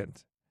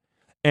vacant,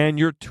 and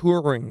you're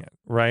touring it,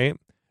 right?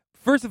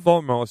 First and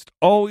foremost,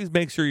 always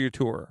make sure you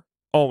tour.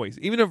 Always.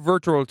 Even a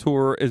virtual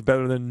tour is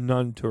better than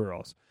none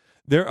tours.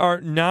 There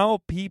are now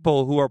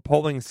people who are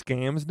pulling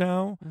scams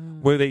now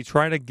where they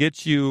try to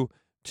get you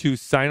to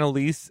sign a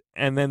lease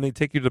and then they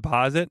take your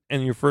deposit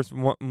and your first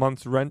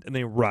month's rent and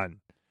they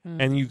run.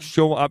 And you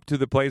show up to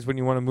the place when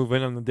you want to move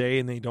in on the day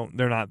and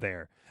they're not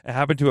there. It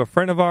happened to a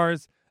friend of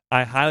ours.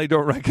 I highly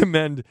don't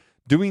recommend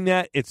doing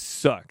that. It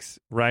sucks,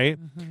 right?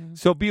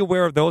 So be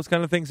aware of those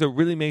kind of things. So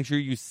really make sure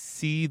you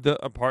see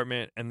the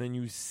apartment and then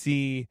you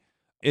see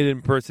it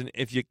in person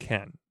if you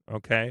can,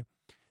 okay?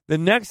 The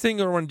next thing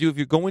you want to do if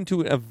you go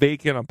into a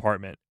vacant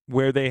apartment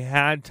where they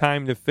had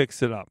time to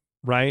fix it up,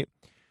 right?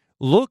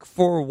 Look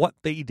for what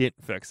they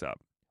didn't fix up.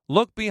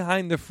 Look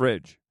behind the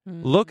fridge.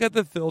 Look at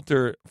the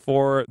filter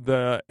for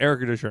the air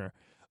conditioner.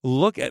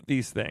 Look at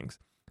these things.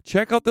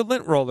 Check out the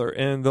lint roller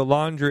in the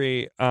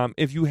laundry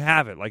if you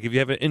have it. Like if you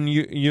have an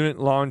in-unit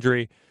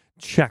laundry,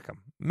 check them.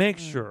 Make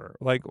sure.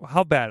 Like,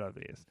 how bad are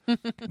these?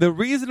 The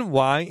reason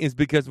why is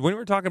because when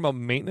we're talking about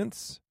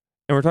maintenance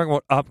and we're talking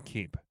about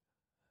upkeep,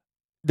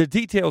 the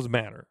details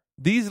matter.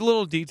 These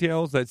little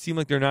details that seem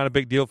like they're not a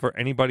big deal for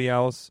anybody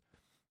else,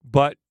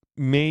 but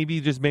maybe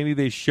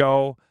they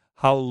show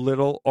how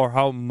little or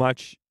how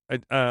much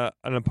an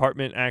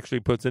apartment actually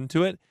puts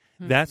into it.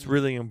 That's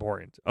really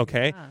important,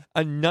 okay? Yeah.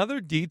 Another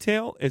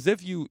detail is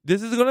this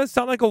is going to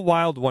sound like a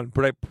wild one,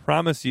 but I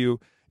promise you,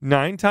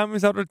 9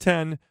 times out of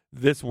 10,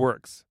 this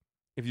works.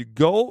 If you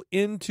go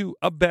into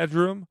a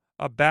bedroom,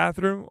 a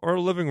bathroom, or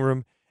a living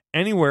room,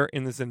 anywhere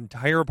in this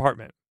entire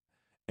apartment,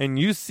 and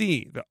you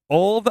see that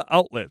all the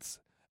outlets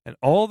and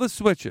all the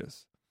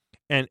switches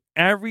and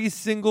every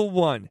single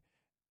one,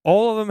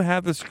 all of them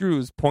have the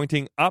screws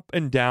pointing up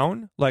and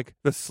down, like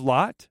the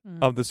slot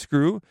of the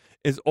screw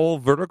is all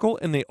vertical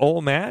and they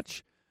all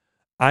match.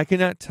 I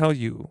cannot tell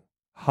you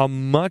how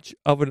much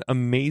of an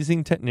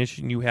amazing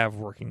technician you have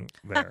working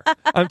there.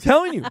 I'm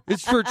telling you,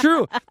 it's for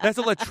true. That's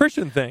an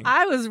electrician thing.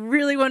 I was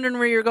really wondering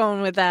where you're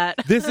going with that.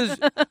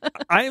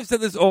 I have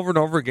said this over and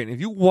over again. If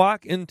you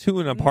walk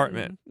into an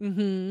apartment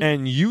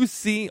and you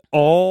see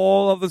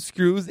all of the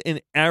screws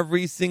in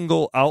every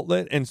single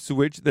outlet and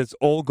switch that's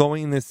all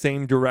going in the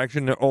same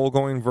direction, they're all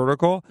going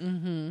vertical,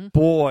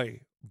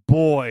 boy,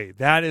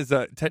 that is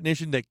a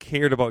technician that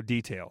cared about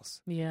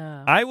details.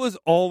 Yeah. I was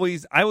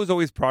always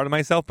proud of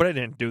myself, but I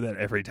didn't do that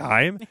every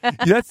time.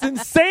 That's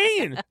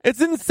insane.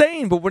 It's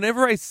insane. But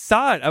whenever I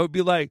saw it, I would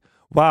be like,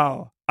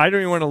 wow, I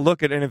don't even want to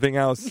look at anything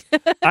else.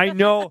 I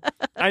know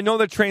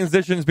the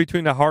transitions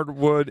between the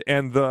hardwood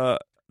and the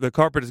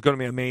carpet is going to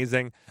be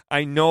amazing.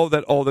 I know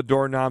that all the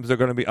doorknobs are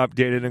going to be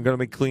updated and going to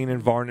be clean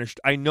and varnished.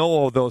 I know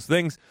all those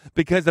things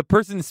because the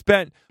person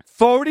spent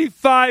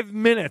 45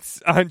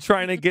 minutes on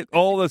trying to get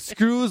all the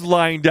screws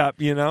lined up,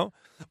 you know?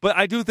 But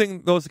I do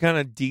think those kind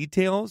of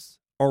details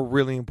are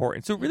really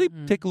important. So really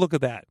take a look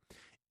at that.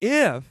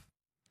 If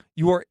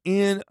you are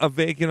in a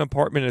vacant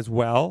apartment as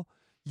well,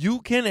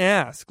 you can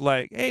ask,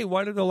 like, hey,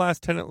 why did the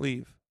last tenant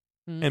leave?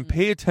 And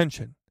pay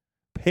attention.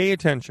 Pay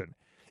attention.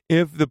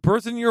 If the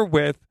person you're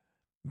with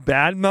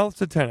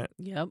badmouths a tenant,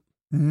 Yep.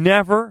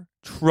 never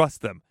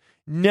trust them.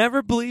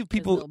 Never believe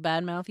people. They'll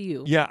badmouth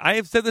you. Yeah, I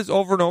have said this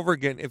over and over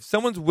again. If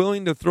someone's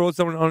willing to throw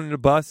someone under the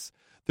bus,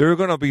 they're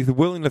going to be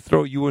willing to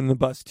throw you in the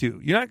bus too.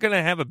 You're not going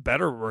to have a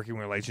better working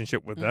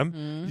relationship with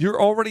them.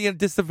 You're already at a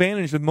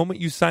disadvantage. The moment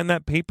you sign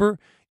that paper,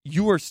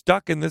 you are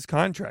stuck in this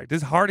contract.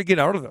 It's hard to get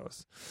out of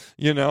those,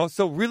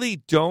 So really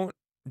don't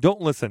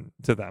listen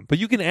to them. But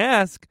you can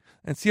ask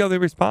and see how they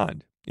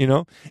respond.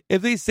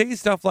 If they say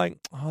stuff like,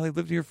 oh, they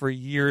lived here for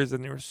years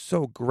and they were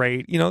so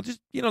great,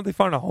 they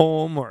found a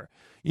home or,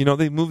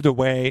 they moved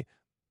away.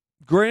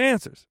 Great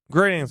answers.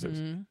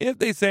 If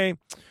they say,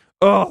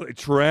 oh, they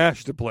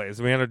trashed the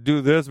place. We had to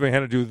do this. We had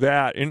to do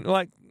that. And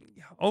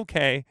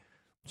okay,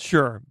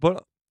 sure.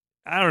 But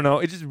I don't know.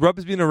 It just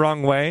rubs me in the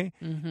wrong way.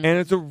 And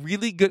it's a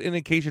really good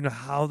indication of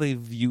how they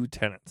view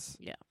tenants.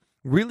 Yeah.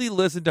 Really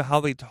listen to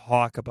how they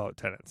talk about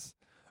tenants,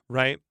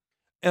 right?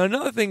 And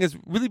another thing is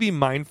really be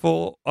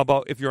mindful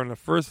about if you're on the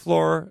first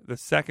floor, the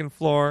second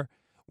floor.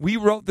 We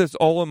wrote this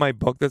all in my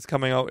book that's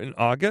coming out in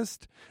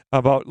August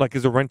about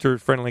as a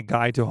renter-friendly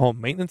guide to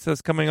home maintenance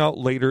that's coming out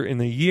later in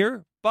the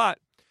year. But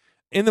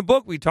in the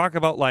book, we talk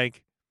about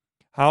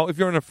how if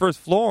you're on the first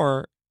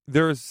floor,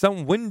 there's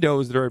some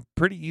windows that are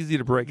pretty easy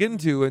to break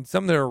into and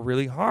some that are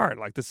really hard,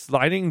 like the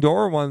sliding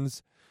door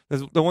ones.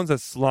 The ones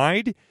that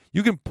slide,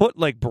 you can put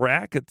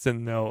brackets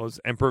in those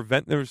and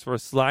prevent those from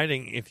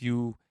sliding if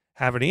you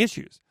have any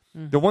issues.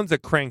 The ones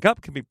that crank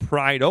up can be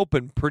pried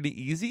open pretty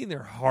easy and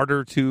they're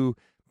harder to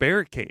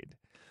barricade.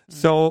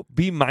 So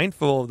be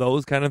mindful of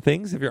those kind of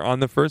things if you're on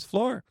the first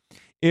floor.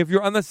 If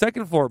you're on the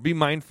second floor, be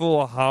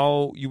mindful of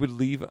how you would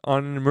leave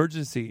on an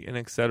emergency and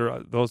et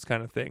cetera, those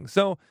kind of things.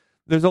 So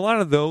there's a lot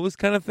of those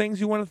kind of things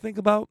you want to think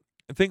about.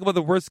 Think about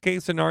the worst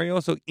case scenario.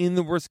 So in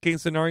the worst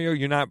case scenario,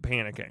 you're not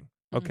panicking.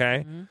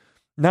 Okay.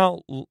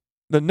 Now,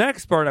 the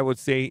next part I would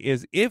say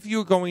is if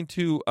you're going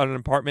to an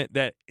apartment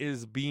that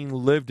is being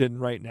lived in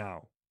right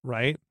now,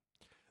 right?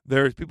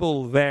 There's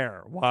people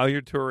there while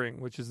you're touring,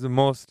 which is the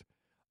most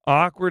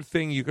awkward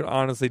thing you could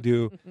honestly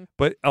do.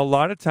 But a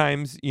lot of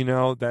times,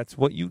 that's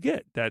what you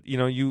get. That,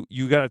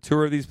 you got a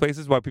tour of these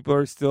places while people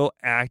are still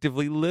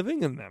actively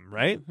living in them,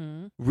 right?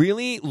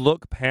 Really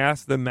look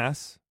past the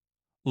mess.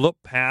 Look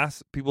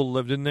past people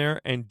lived in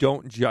there and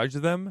don't judge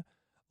them.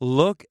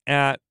 Look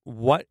at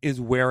what is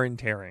wear and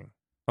tearing,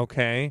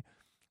 okay?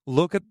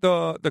 Look at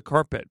the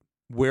carpet.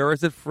 Where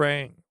is it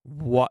fraying?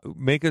 What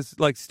make us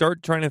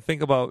start trying to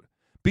think about,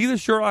 be the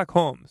Sherlock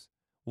Holmes.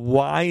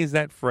 Why is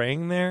that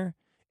fraying there?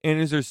 And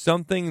is there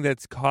something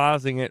that's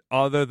causing it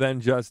other than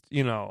just,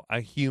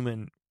 a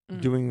human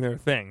doing their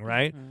thing,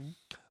 right?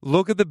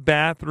 Look at the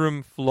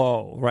bathroom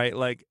flow,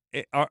 right?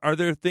 Are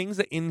there things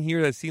in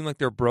here that seem like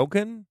they're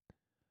broken?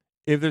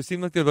 If there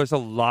seems like there's a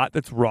lot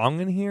that's wrong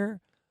in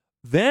here,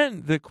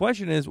 then the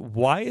question is,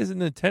 why isn't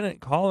the tenant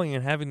calling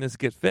and having this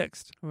get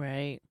fixed?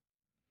 Right.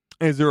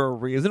 Is there a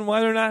reason why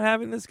they're not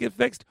having this get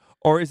fixed?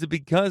 Or is it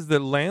because the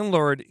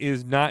landlord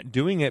is not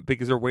doing it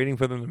because they're waiting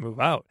for them to move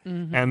out?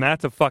 And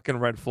that's a fucking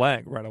red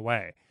flag right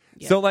away.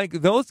 Yeah. So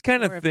those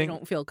kind of things. things. They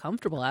don't feel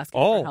comfortable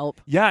asking for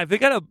help. Yeah, if they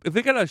got a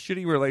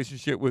shitty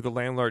relationship with the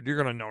landlord, you're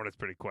gonna notice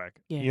pretty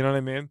quick. Yeah. You know what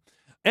I mean?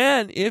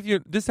 And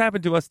this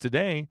happened to us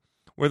today,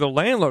 where the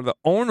landlord, the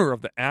owner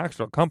of the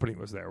actual company,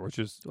 was there, which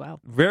is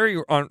very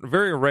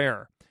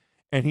rare.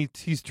 And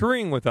he's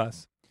touring with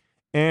us,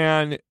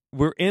 and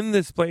we're in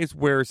this place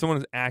where someone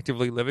is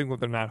actively living when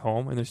they're not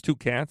home, and there's 2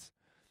 cats.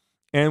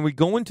 And we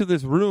go into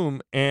this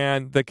room,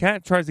 and the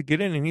cat tries to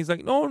get in, and he's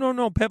like,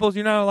 no, Pebbles,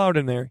 you're not allowed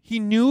in there. He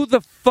knew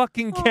the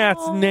fucking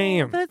cat's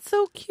name. That's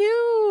so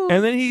cute.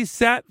 And then he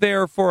sat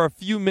there for a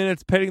few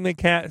minutes petting the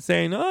cat,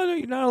 saying, oh, no,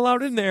 you're not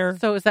allowed in there.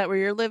 So is that where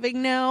you're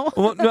living now?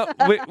 Well, no,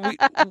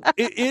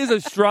 it is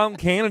a strong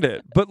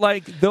candidate. But,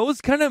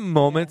 those kind of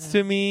moments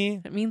to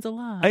me. It means a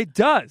lot. It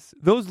does.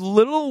 Those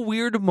little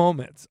weird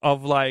moments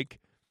of,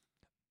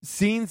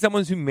 seeing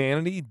someone's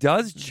humanity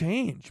does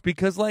change.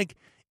 Because,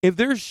 if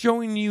they're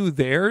showing you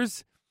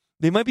theirs,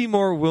 they might be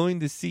more willing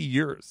to see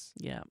yours.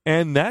 Yeah.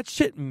 And that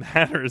shit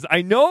matters.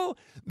 I know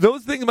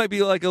those things might be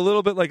a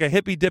little bit like a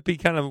hippy-dippy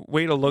kind of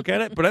way to look at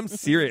it, but I'm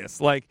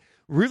serious.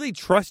 Really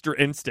trust your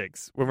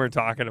instincts when we're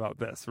talking about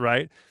this,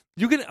 right?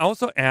 You can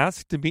also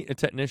ask to meet a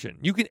technician.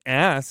 You can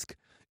ask,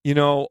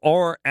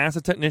 or ask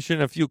a technician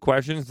a few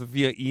questions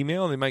via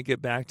email, and they might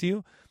get back to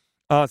you.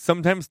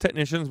 Sometimes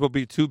technicians will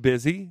be too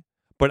busy.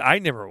 But I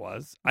never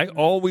was. I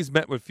always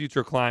met with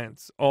future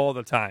clients all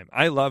the time.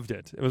 I loved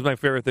it. It was my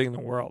favorite thing in the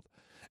world.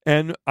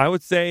 And I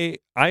would say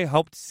I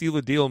helped seal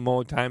a deal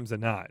more times than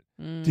not.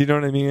 Do you know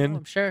what I mean? Oh,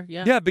 I'm sure,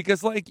 yeah. Yeah,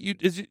 because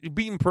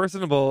being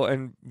personable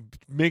and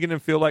making them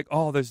feel like,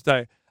 oh, there's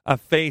a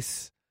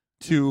face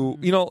to,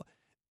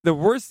 the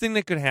worst thing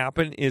that could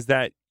happen is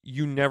that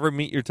you never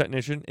meet your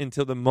technician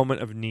until the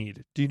moment of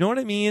need. Do you know what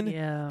I mean?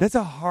 Yeah. That's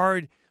a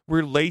hard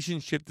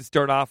relationship to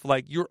start off.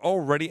 You're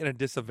already at a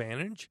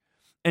disadvantage.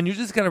 And you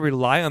just got to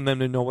rely on them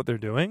to know what they're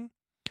doing.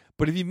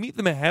 But if you meet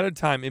them ahead of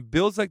time, it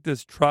builds like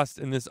this trust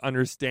and this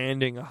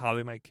understanding of how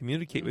they might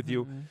communicate with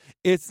you.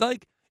 It's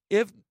like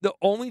if the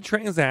only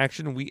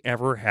transaction we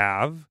ever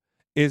have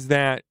is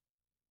that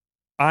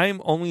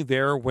I'm only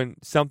there when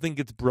something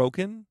gets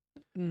broken,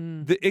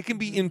 it can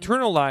be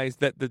internalized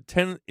that the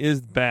tenant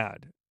is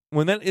bad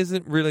when that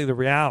isn't really the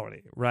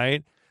reality,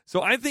 right?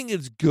 So I think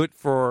it's good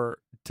for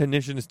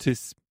technicians to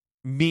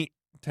meet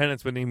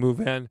tenants when they move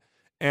in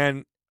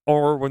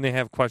or when they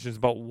have questions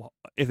about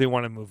if they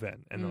want to move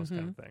in and those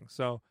kind of things.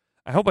 So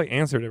I hope I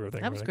answered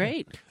everything. That was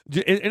great.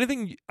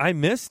 Anything I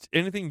missed?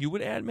 Anything you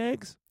would add,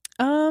 Megs?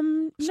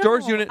 No,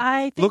 Storage unit.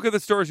 I think, Look at the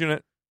storage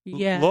unit.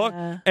 Yeah. Look,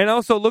 and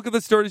also look at the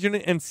storage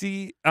unit and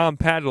see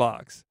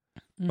padlocks.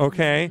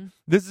 Okay,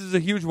 this is a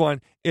huge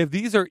one. If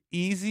these are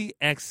easy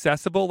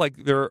accessible,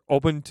 like they're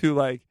open to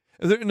like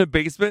if they're in the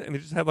basement and they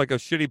just have like a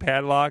shitty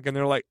padlock and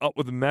they're like up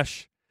with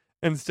mesh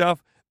and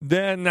stuff,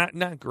 then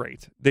not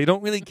great. They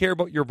don't really care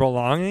about your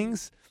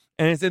belongings,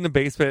 and it's in the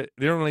basement.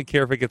 They don't really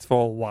care if it gets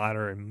full of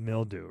water and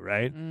mildew,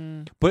 right?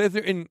 But if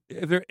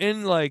they're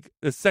in like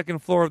the second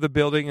floor of the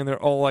building and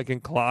they're all like in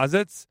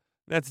closets,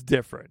 that's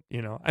different.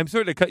 You know, I'm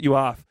sorry to cut you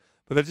off,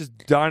 but that just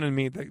dawned on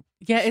me that.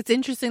 Yeah, it's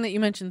interesting that you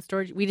mentioned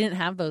storage. We didn't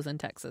have those in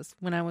Texas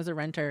when I was a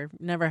renter.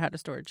 Never had a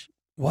storage.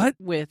 What?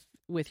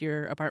 With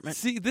your apartment.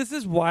 See, this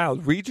is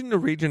wild. Region to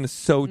region is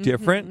so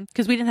different.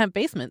 Because we didn't have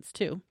basements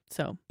too.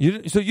 So you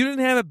didn't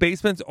have a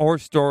basements or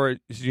storage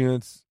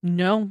units.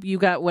 No, you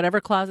got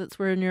whatever closets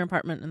were in your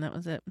apartment, and that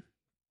was it.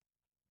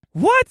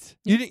 What?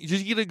 You didn't?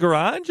 Did you get a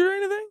garage or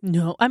anything?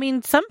 No, I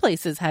mean some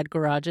places had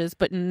garages,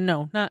 but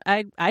no, not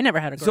I. I never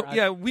had a garage. So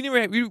yeah, we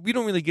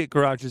don't really get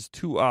garages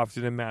too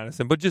often in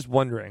Madison. But just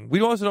wondering, we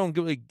also don't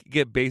really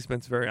get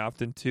basements very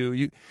often too.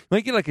 You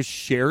might get like a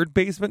shared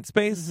basement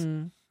space.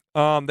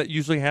 That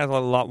usually has a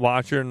lot of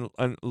washer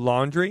and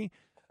laundry,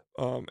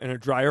 and a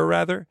dryer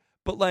rather.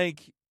 But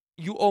like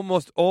you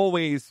almost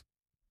always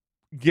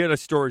get a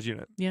storage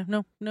unit. Yeah,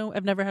 no,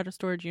 I've never had a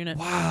storage unit.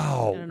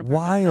 Wow, I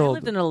wild!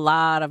 lived in a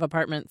lot of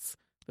apartments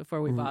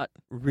before we bought.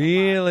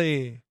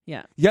 Really?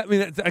 Yeah. Yeah, I mean,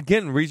 that's,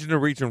 again, region to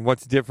region,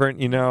 what's different?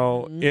 You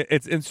know,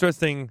 it's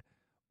interesting.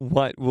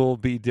 What will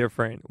be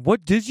different?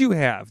 What did you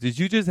have? Did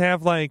you just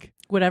have like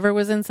whatever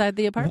was inside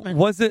the apartment?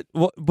 Was it?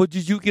 What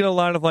did you get? A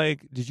lot of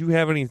like? Did you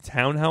have any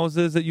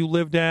townhouses that you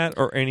lived at,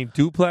 or any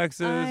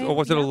duplexes, or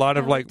was it a lot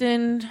of like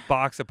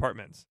box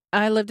apartments?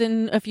 I lived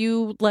in a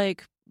few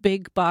like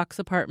big box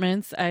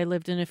apartments. I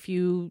lived in a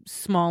few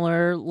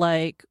smaller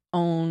like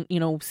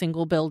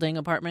single building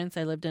apartments.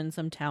 I lived in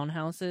some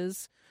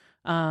townhouses,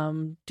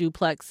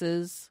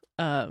 duplexes.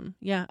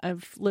 Yeah,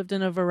 I've lived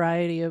in a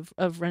variety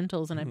of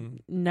rentals, and I've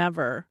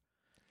never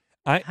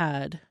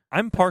had.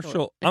 I'm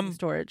partial.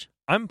 Storage.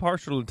 I'm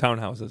partial to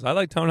townhouses. I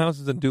like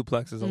townhouses and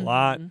duplexes a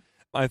lot.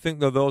 I think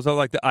that those are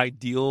like the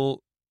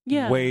ideal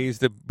ways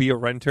to be a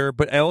renter.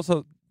 But I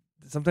also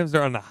sometimes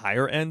they're on the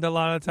higher end a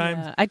lot of times.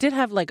 Yeah. I did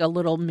have like a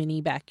little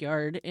mini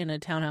backyard in a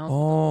townhouse.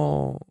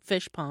 Oh,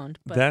 fish pond.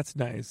 But that's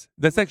nice.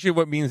 That's actually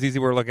what Me and Zizi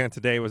were looking at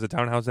today. Was a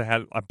townhouse that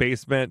had a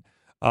basement,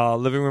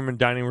 living room and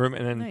dining room,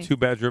 and then 2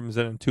 bedrooms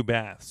and 2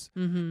 baths,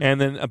 and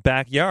then a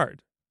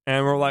backyard.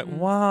 And we're like,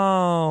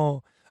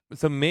 wow.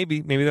 So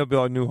maybe that'll be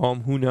our new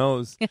home. Who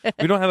knows?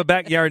 We don't have a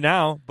backyard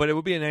now, but it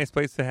would be a nice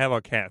place to have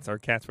our cats. Our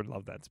cats would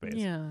love that space.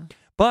 Yeah.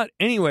 But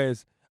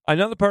anyways,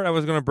 another part I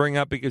was going to bring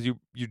up because you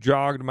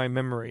jogged my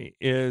memory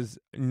is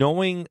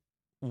knowing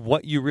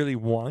what you really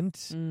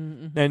want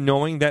and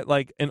knowing that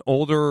like an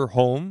older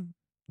home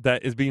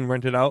that is being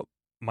rented out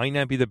might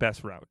not be the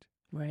best route.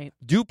 Right.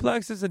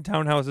 Duplexes and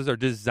townhouses are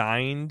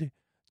designed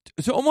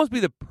to almost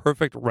be the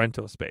perfect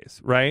rental space,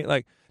 right?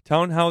 Like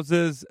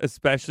townhouses,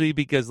 especially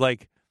because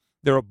like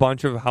there are a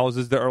bunch of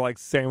houses that are like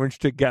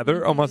sandwiched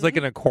together, almost like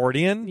an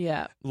accordion.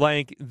 Yeah.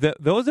 Like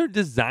those are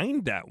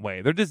designed that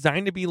way. They're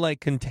designed to be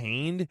like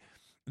contained.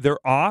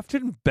 They're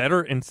often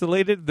better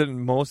insulated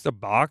than most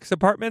box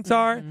apartments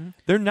are.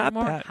 They're not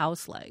more bad.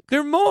 House-like.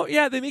 They're more,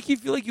 they make you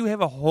feel like you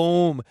have a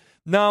home.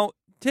 Now,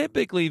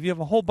 typically, if you have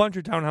a whole bunch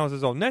of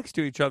townhouses all next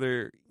to each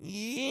other,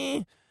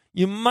 you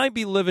might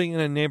be living in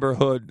a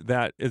neighborhood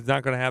that is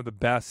not going to have the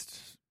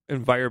best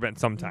environment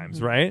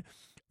sometimes, right?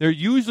 They're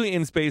usually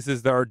in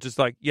spaces that are just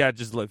like,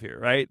 just live here,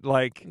 right?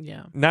 Like,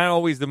 not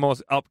always the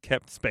most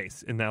upkept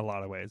space in a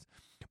lot of ways.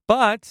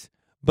 But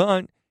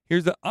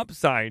here's the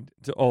upside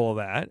to all of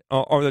that,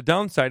 or the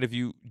downside if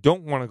you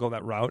don't want to go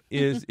that route,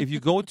 is if you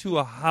go to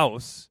a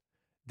house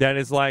that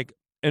is like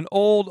an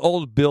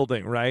old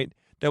building, right,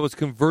 that was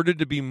converted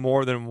to be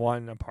more than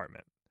one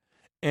apartment.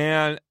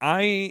 And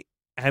I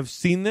have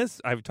seen this.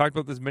 I've talked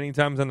about this many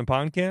times on the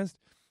podcast.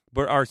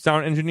 But our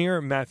sound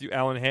engineer, Matthew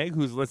Allen Haig,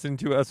 who's listening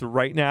to us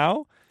right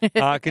now,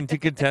 can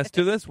contest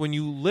to this. When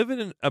you live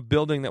in a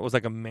building that was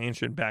like a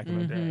mansion back in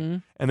the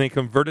day, and they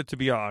convert it to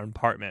be an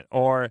apartment,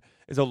 or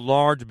is a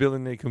large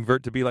building they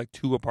convert to be like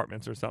 2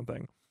 apartments or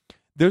something,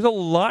 there's a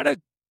lot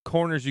of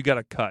corners you got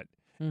to cut.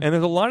 And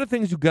there's a lot of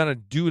things you got to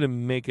do to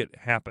make it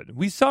happen.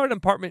 We saw an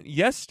apartment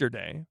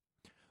yesterday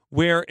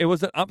where it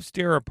was an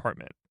upstairs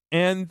apartment.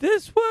 And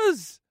this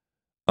was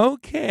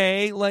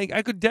okay. Like,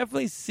 I could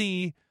definitely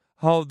see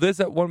how this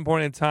at one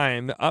point in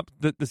time,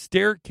 the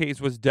staircase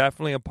was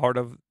definitely a part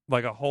of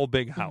like a whole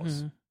big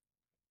house.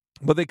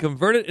 But they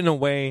converted it in a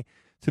way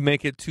to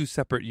make it 2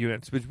 separate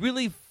units, which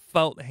really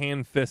felt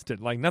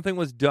hand-fisted. Like nothing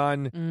was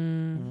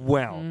done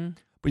well.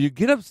 But you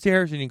get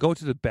upstairs and you go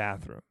to the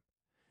bathroom.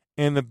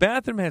 And the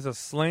bathroom has a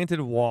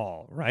slanted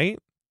wall, right?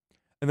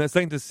 And that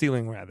slanted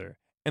ceiling, rather.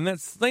 And that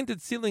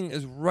slanted ceiling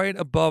is right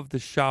above the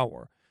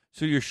shower.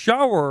 So your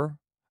shower,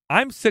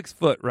 I'm 6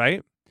 foot,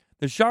 right?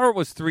 The shower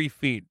was 3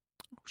 feet.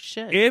 Oh,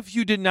 shit. If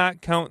you did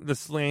not count the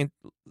slant,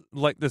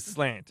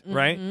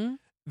 right?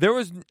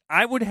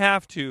 I would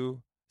have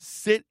to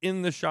sit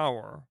in the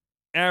shower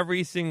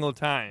every single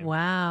time.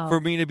 Wow.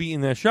 For me to be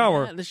in the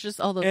shower. Yeah, there's just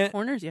all those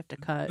corners you have to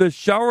cut. The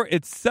shower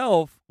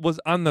itself was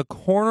on the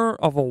corner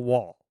of a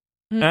wall.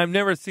 And I've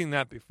never seen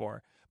that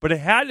before. But it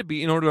had to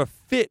be in order to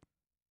fit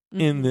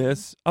in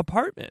this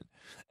apartment.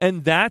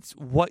 And that's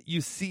what you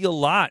see a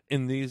lot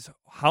in these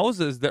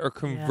houses that are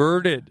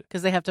converted.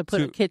 Because they have to put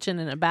a kitchen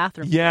and a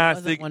bathroom. Yes.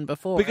 There wasn't one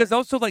before. Because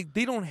also, like,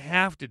 they don't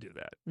have to do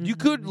that. You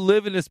could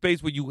live in a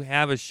space where you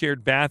have a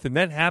shared bathroom.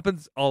 That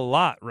happens a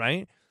lot,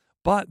 right?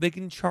 But they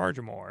can charge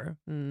more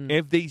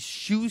if they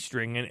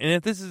shoestring. And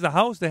if this is a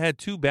house that had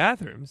 2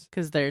 bathrooms.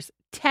 Because there's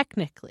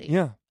technically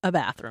a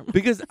bathroom.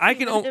 Because I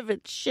can if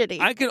it's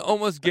shitty. I can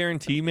almost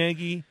guarantee,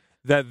 Maggie,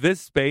 that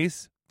this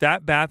space,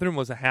 that bathroom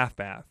was a half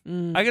bath.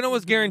 I can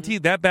almost guarantee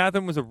that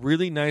bathroom was a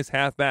really nice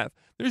half bath.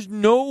 There's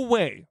no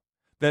way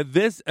that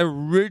this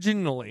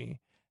originally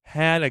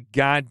had a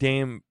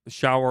goddamn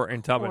shower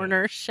and tub.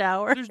 Corner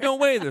shower. There's no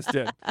way this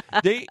did.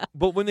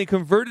 But when they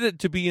converted it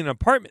to be an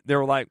apartment, they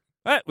were like,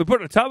 hey, we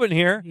put a tub in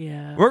here.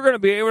 Yeah. We're going to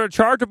be able to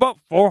charge about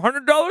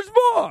 $400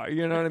 more.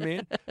 You know what I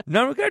mean?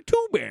 Now we got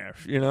 2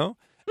 baths, you know?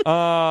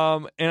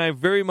 And I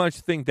very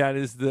much think that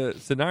is the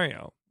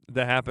scenario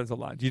that happens a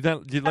lot. Do you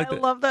like that? I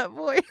love that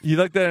voice. You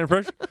like that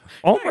impression?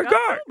 Oh my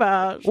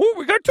God! Oh,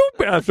 we got 2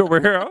 baths over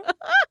here.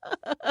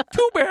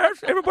 2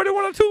 baths. Everybody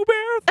want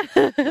a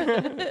 2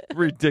 bath?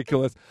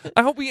 Ridiculous.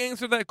 I hope we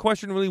answered that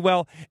question really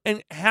well.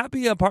 And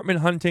happy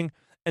apartment hunting.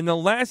 And the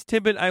last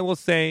tidbit I will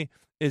say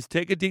is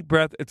take a deep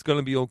breath. It's going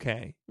to be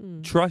okay.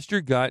 Trust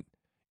your gut.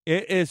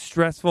 It is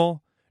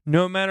stressful.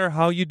 No matter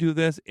how you do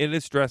this, it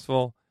is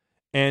stressful.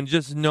 And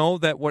just know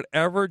that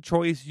whatever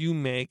choice you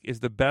make is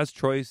the best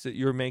choice that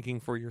you're making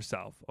for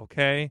yourself,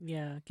 okay?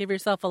 Yeah, give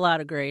yourself a lot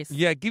of grace.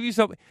 Yeah, give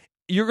yourself.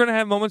 You're gonna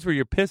have moments where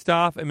you're pissed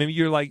off, and maybe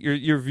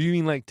you're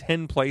viewing like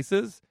 10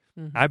 places.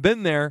 I've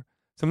been there.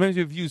 Sometimes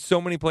you view so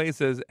many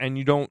places, and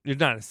there's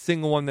not a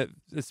single one that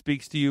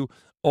speaks to you.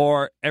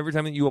 Or every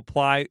time that you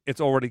apply,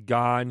 it's already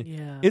gone.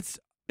 Yeah, it's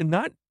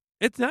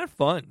not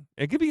fun.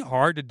 It can be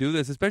hard to do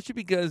this, especially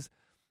because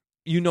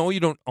you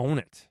don't own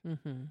it.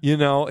 You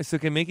know, so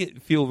it can make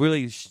it feel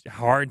really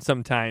hard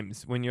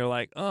sometimes when you're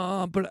like,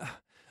 oh, but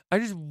I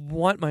just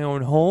want my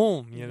own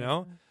home, you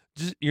know?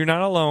 Just you're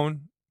not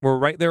alone. We're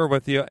right there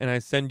with you, and I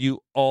send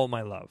you all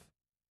my love.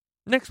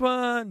 Next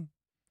one.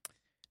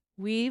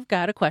 We've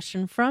got a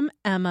question from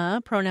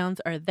Emma. Pronouns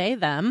are they,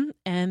 them,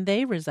 and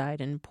they reside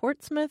in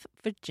Portsmouth,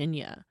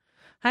 Virginia.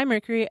 Hi,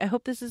 Mercury. I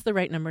hope this is the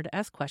right number to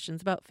ask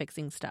questions about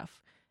fixing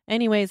stuff.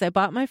 Anyways, I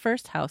bought my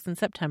first house in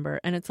September,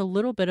 and it's a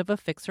little bit of a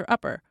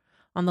fixer-upper.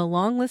 On the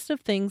long list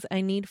of things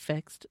I need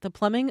fixed, the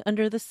plumbing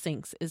under the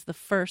sinks is the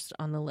first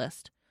on the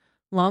list.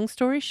 Long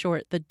story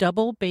short, the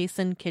double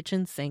basin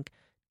kitchen sink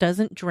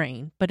doesn't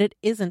drain, but it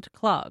isn't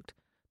clogged.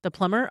 The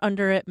plumbing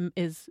under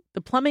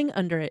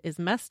it is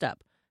messed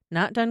up,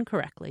 not done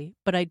correctly,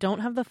 but I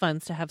don't have the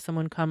funds to have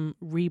someone come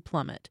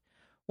re-plumb it.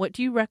 What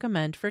do you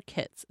recommend for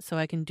kits so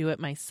I can do it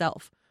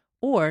myself?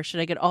 Or should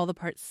I get all the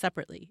parts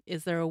separately?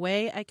 Is there a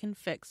way I can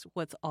fix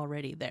what's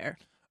already there?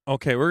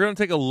 Okay, we're going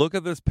to take a look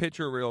at this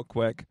picture real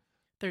quick.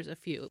 There's a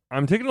few.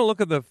 I'm taking a look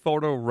at the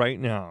photo right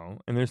now,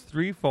 and there's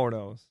 3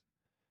 photos.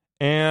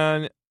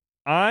 And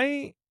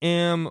I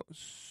am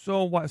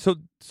so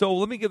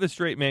let me get this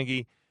straight,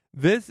 Maggie.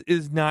 This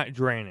is not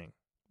draining.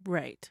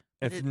 Right.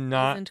 It's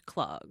not. It isn't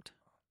clogged.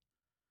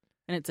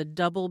 And it's a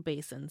double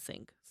basin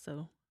sink.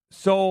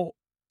 So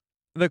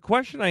the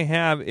question I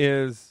have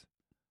is,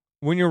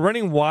 when you're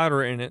running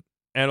water in it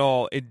at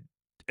all,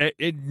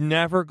 it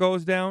never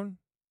goes down?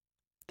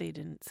 They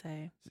didn't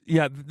say.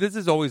 Yeah, this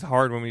is always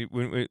hard when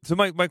we so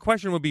my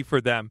question would be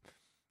for them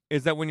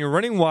is that when you're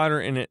running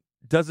water in it,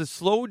 does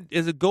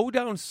it go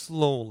down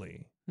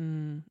slowly?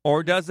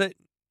 Or does it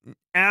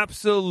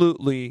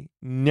absolutely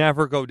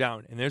never go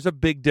down? And there's a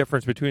big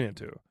difference between the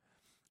two.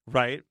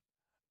 Right?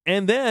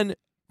 And then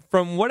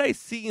from what I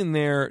see in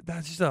there,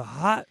 that's just a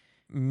hot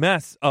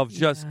mess of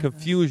just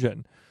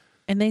confusion.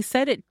 And they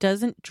said it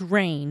doesn't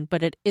drain,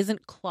 but it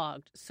isn't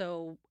clogged.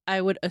 So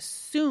I would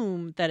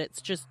assume that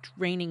it's just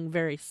draining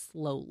very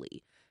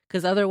slowly.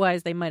 Because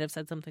otherwise they might have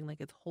said something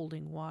like it's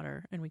holding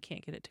water and we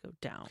can't get it to go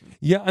down.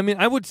 Yeah, I mean,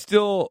 I would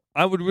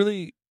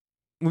really,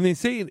 when they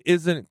say it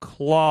isn't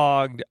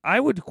clogged, I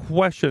would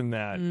question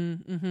that.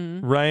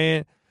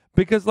 Right?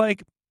 Because,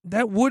 like,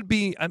 that would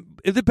be,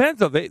 it depends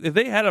though. If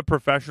they had a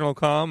professional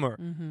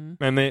come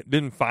and they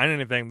didn't find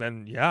anything,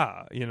 then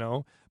yeah, you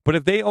know. But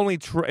if they only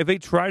if they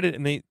tried it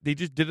and they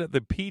just did it at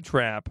the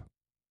P-trap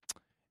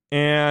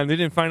and they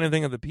didn't find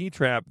anything at the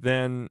P-trap,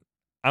 then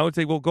I would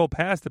say we'll go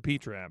past the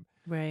P-trap.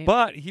 Right.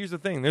 But here's the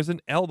thing. There's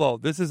an elbow.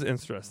 This is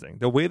interesting.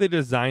 The way they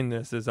designed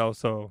this is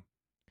also...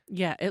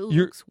 Yeah, it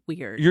looks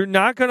weird. You're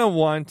not going to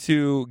want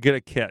to get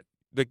a kit.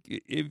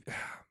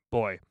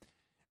 Boy,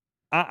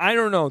 I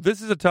don't know.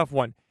 This is a tough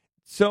one.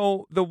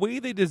 So the way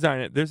they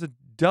design it, there's a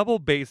double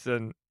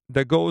basin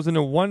that goes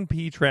into one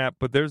P-trap,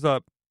 but there's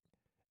a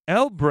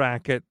L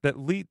bracket that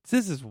leads.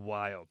 This is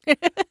wild.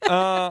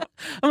 I'm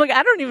like,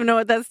 I don't even know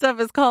what that stuff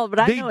is called, but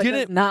I know it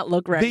does not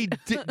look right.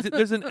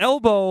 There's an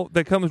elbow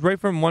that comes right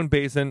from one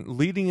basin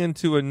leading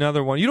into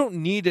another one. You don't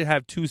need to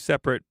have two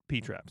separate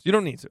P-traps. You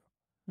don't need to.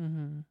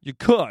 Mm-hmm. You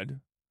could,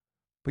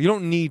 but you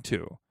don't need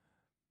to.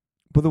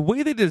 But the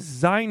way they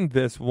designed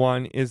this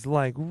one is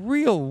like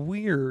real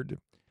weird.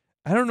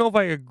 I don't know if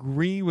I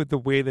agree with the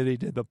way that they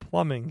did the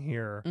plumbing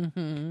here.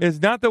 Mm-hmm. It's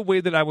not the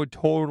way that I would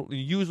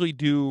usually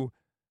do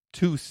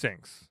two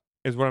sinks,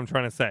 is what I'm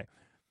trying to say.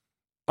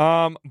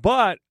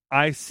 But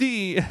I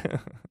see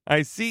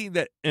I see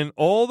that in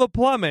all the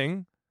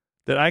plumbing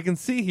that I can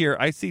see here,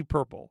 I see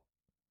purple.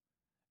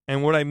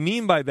 And what I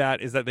mean by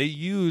that is that they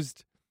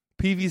used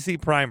PVC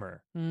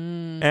primer.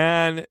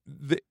 And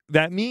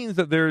that means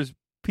that there's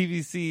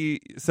PVC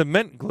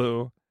cement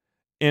glue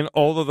in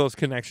all of those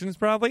connections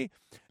probably.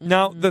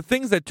 Now, the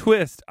things that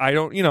twist, I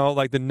don't,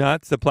 like the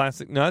nuts, the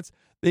plastic nuts,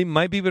 they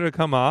might be able to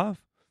come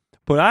off.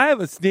 But I have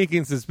a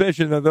sneaking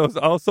suspicion that those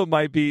also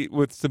might be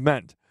with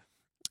cement.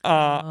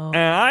 And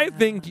I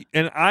think,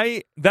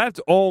 that's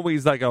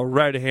always like a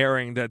red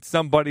herring that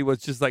somebody was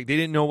just like, they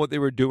didn't know what they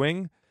were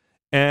doing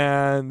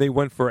and they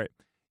went for it.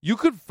 You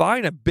could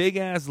find a big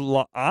ass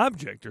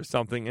object or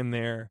something in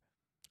there.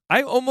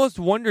 I almost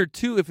wonder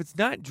too, if it's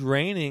not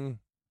draining,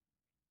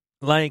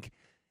 like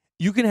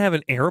you can have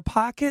an air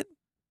pocket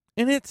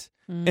in it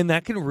and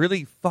that can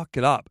really fuck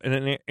it up. And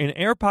an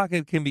air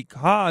pocket can be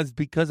caused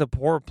because of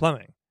poor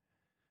plumbing.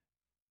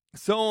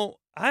 So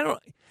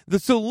the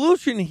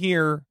solution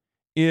here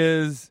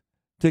is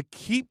to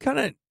keep kind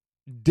of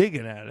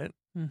digging at it,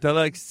 to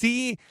like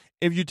see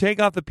if you take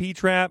off the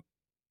P-trap,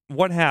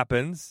 what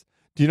happens.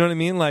 Do you know what I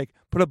mean? Like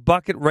put a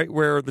bucket right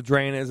where the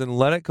drain is and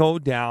let it go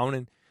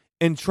down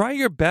and try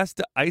your best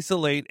to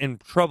isolate and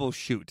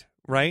troubleshoot,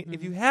 right?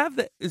 If you have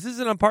is this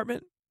an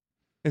apartment?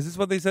 Is this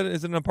what they said?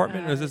 Is it an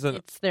apartment? Or is this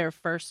it's their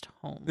first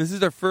home. This is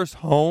their first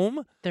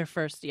home? They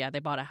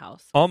bought a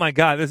house. Oh my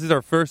God, this is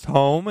their first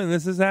home and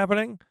this is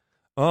happening?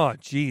 Oh,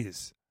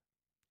 geez.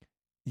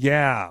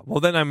 Yeah,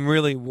 well then I'm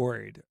really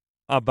worried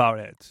about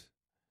it.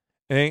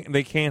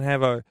 They can't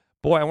have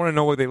boy, I want to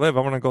know where they live.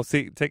 I want to go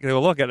take a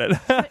look at it.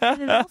 But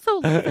it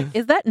also,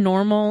 is that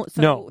normal?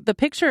 So no. The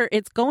picture,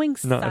 it's going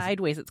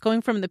sideways. It's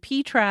going from the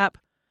P-trap,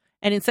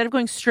 and instead of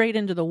going straight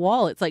into the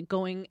wall, it's like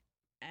going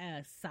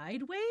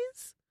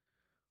sideways?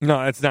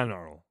 No, that's not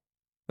normal.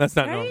 That's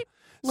not normal.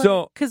 Like,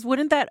 so, because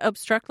wouldn't that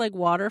obstruct like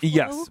water flow?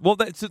 Yes. Well,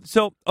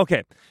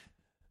 okay.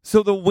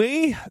 So the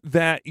way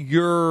that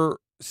your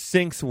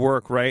sinks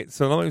work, right?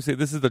 So let me say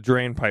this is the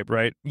drain pipe,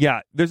 right?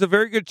 Yeah. There's a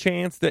very good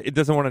chance that it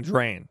doesn't want to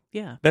drain.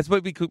 Yeah. That's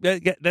what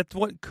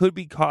could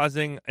be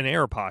causing an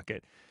air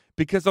pocket.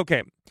 Because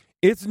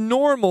it's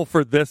normal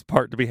for this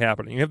part to be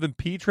happening. You have the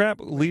P-trap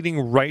leading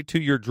right to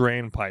your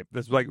drain pipe.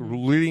 That's like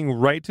leading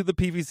right to the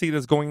PVC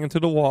that's going into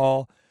the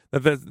wall.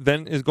 That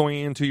then is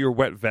going into your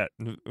wet vent,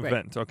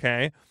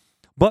 okay?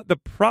 But the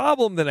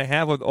problem that I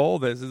have with all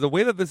this is the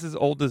way that this is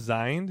all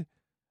designed,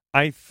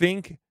 I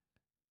think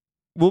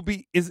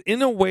is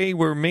in a way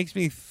where it makes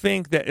me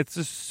think that it's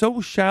just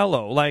so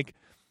shallow. Like,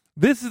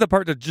 this is the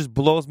part that just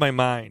blows my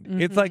mind.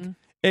 Mm-hmm. It's like,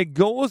 it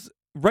goes,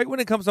 right when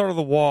it comes out of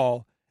the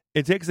wall,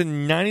 it takes a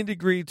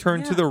 90-degree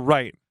turn to the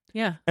right.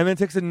 Yeah. And then it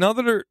takes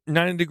another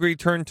 90-degree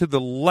turn to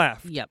the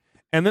left. Yep.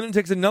 And then it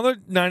takes another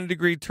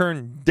 90-degree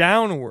turn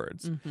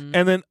downwards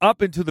and then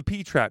up into the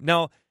P-trap.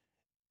 Now,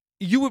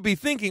 you would be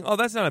thinking, oh,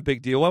 that's not a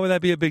big deal. Why would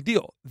that be a big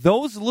deal?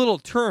 Those little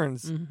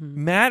turns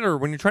matter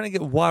when you're trying to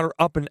get water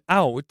up and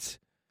out,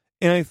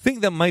 and I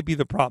think that might be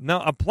the problem.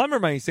 Now, a plumber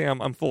might say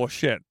I'm full of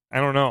shit. I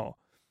don't know.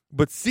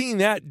 But seeing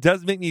that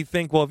does make me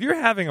think, well, if you're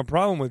having a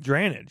problem with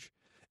drainage,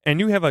 and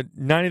you have a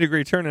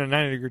 90-degree turn and a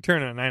 90-degree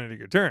turn and a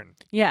 90-degree turn.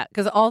 Yeah,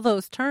 because all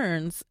those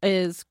turns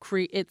it's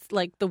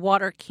like the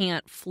water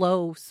can't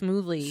flow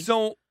smoothly.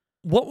 So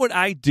what would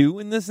I do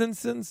in this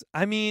instance?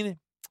 I mean,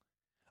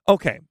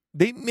 okay,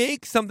 they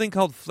make something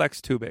called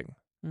flex tubing.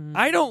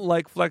 I don't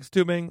like flex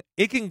tubing.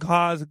 It can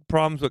cause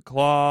problems with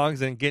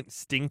clogs and get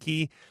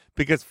stinky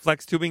because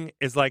flex tubing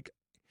is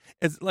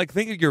it's like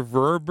think of your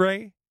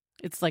vertebrae.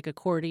 It's like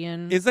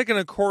accordion. It's like an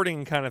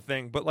accordion kind of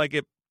thing, but like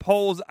it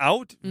pulls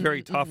out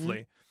very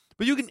toughly.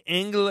 But you can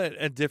angle it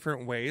at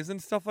different ways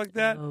and stuff like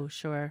that. Oh,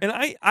 sure. And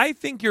I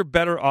think you're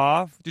better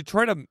off to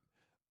try to,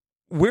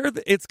 where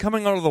it's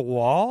coming out of the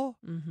wall,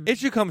 it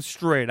should come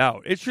straight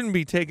out. It shouldn't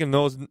be taking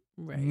those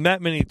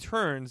that many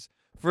turns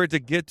for it to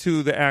get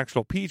to the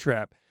actual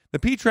P-trap. The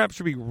P-trap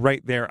should be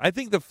right there. I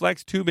think the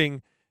flex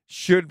tubing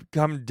should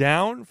come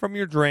down from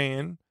your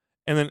drain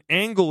and then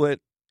angle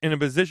it in a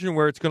position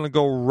where it's going to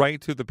go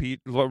right to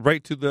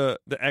the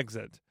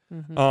exit.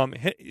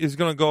 It's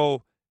going to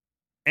go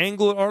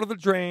angle it out of the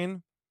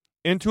drain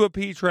into a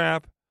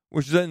P-trap,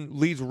 which then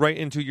leads right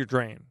into your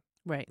drain.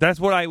 Right. That's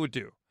what I would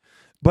do.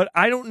 But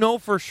I don't know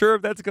for sure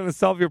if that's going to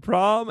solve your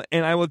problem.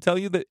 And I will tell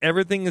you that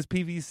everything is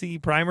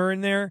PVC primer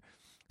in there.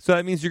 So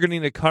that means you're going to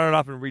need to cut it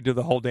off and redo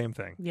the whole damn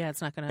thing. Yeah,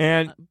 it's not going to.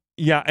 And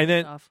yeah,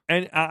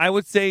 and I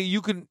would say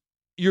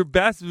your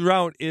best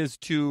route is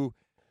to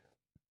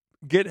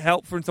get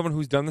help from someone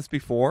who's done this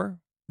before.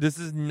 This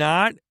is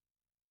not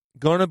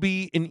going to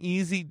be an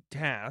easy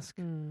task.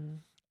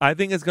 I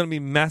think it's going to be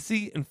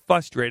messy and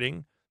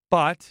frustrating,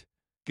 but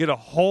get a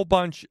whole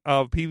bunch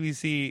of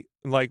PVC,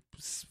 like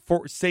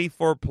safe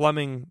for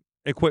plumbing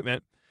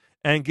equipment,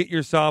 and get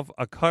yourself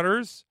a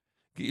cutters,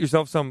 get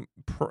yourself some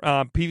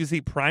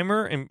PVC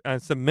primer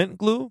and some mint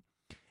glue,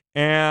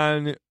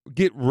 and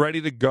get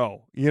ready to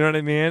go. You know what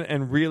I mean?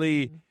 And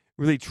really,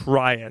 really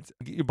try it.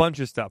 Get a bunch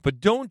of stuff, but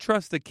don't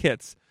trust the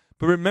kits.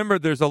 But remember,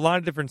 there's a lot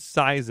of different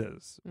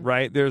sizes,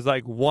 right? There's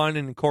like 1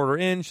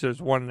 1/4 inch. There's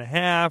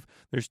 1.5.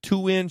 There's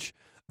 2 inch.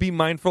 Be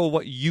mindful of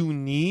what you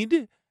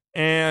need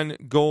and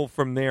go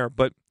from there.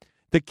 But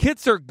the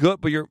kits are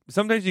good, but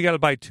sometimes you got to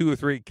buy 2 or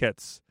 3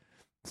 kits.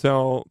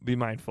 So be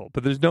mindful.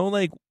 But there's no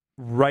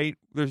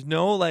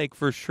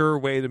for sure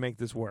way to make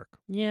this work.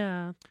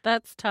 Yeah,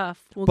 that's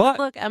tough. Well, But-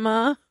 good luck,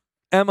 Emma.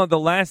 Emma, the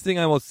last thing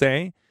I will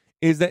say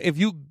is that if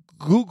you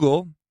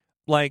Google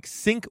like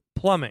sink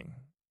plumbing,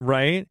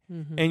 right?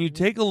 And you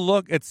take a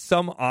look at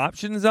some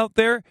options out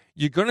there,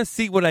 you're going to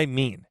see what I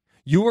mean.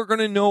 You are going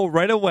to know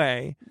right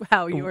away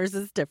How yours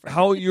is different.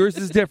 how yours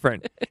is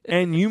different.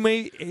 And you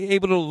may be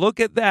able to look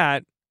at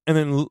that and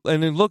then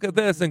look at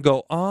this and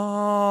go,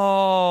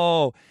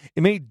 oh,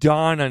 it may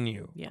dawn on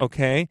you. Yeah.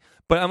 Okay.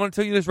 But I'm going to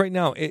tell you this right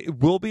now. It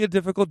will be a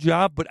difficult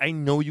job, but I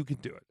know you can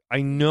do it.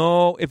 I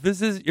know if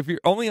your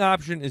only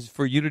option is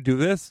for you to do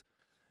this,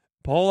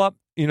 pull up,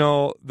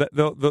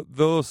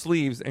 those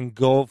sleeves and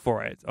go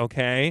for it.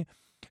 Okay.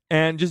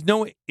 And just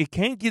know it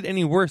can't get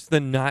any worse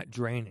than not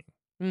draining.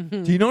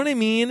 Do you know what I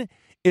mean?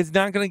 It's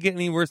not going to get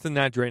any worse than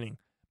not draining.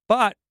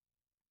 But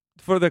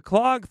for the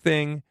clog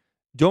thing,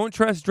 don't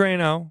trust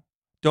Drano.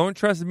 Don't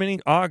trust mini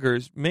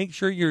augers. Make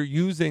sure you're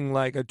using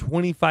like a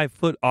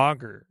 25-foot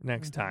auger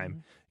next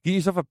time. Get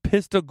yourself a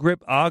pistol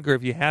grip auger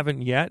if you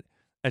haven't yet.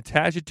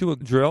 Attach it to a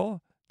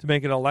drill to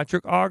make an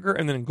electric auger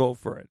and then go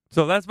for it.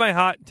 So that's my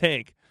hot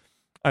take.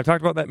 I've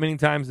talked about that many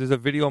times. There's a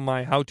video on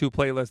my how-to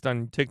playlist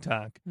on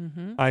TikTok.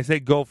 I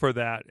say go for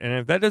that. And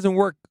if that doesn't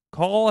work,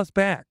 call us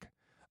back.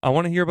 I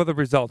want to hear about the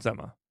results,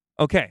 Emma.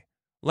 Okay,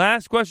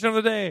 last question of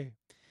the day.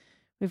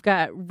 We've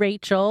got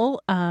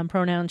Rachel,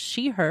 pronouns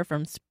she, her,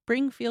 from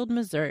Springfield,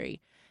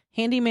 Missouri.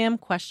 Handyman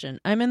question.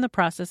 I'm in the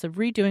process of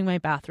redoing my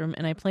bathroom,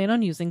 and I plan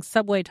on using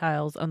subway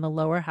tiles on the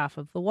lower half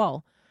of the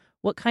wall.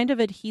 What kind of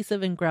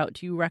adhesive and grout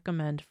do you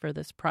recommend for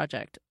this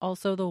project?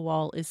 Also, the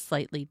wall is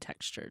slightly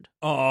textured.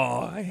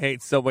 Oh, I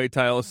hate subway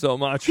tiles so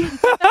much.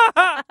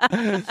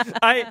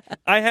 I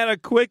had to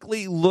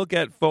quickly look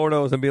at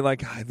photos and be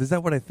like, is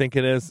that what I think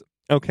it is?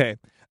 Okay.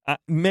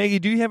 Maggie,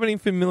 do you have any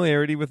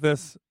familiarity with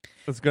this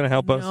that's going to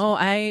help us? No,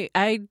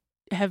 I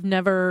have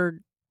never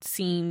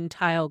seen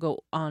tile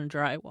go on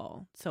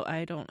drywall, so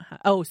I don't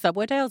have... Oh,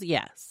 subway tiles?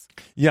 Yes.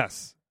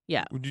 Yes.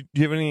 Yeah. Do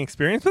you have any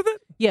experience with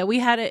it? Yeah, we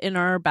had it in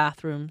our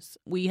bathrooms.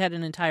 We had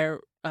an entire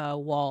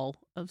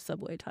wall of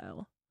subway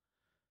tile.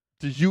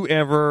 Did you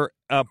ever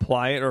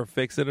apply it or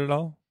fix it at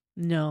all?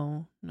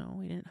 No,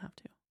 we didn't have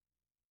to.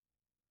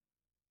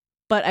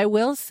 But I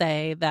will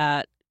say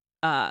that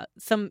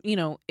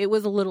it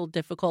was a little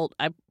difficult.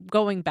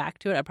 Going back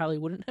to it, I probably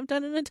wouldn't have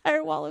done an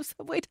entire wall of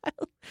subway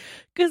tile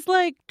because,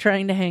 like,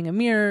 trying to hang a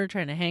mirror,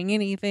 trying to hang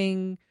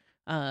anything,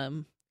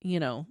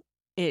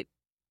 it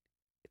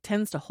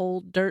tends to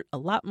hold dirt a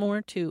lot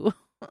more too,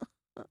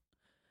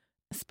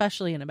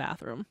 especially in a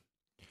bathroom.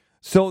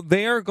 So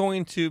they are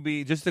going to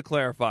be, just to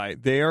clarify,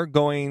 they are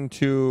going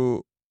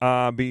to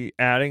be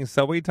adding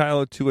subway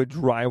tile to a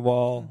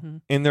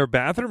drywall in their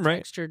bathroom, right?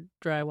 Textured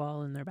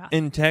drywall in their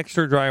bathroom.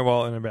 Textured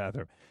drywall in their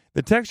bathroom.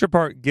 The texture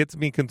part gets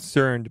me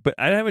concerned, but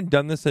I haven't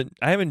done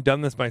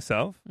this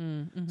myself,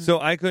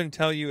 so I couldn't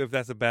tell you if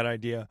that's a bad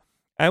idea.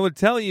 I would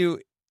tell you,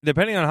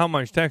 depending on how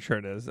much texture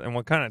it is and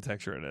what kind of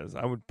texture it is,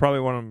 I would probably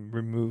want to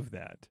remove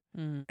that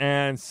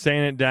and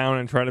sand it down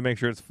and try to make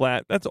sure it's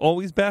flat. That's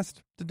always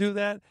best to do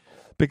that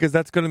because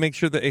that's going to make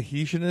sure the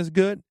adhesion is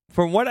good.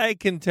 From what I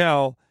can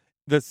tell,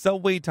 the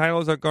subway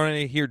tiles are going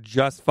to adhere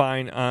just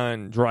fine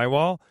on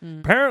drywall.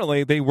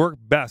 Apparently, they work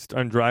best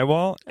on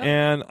drywall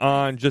and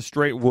on just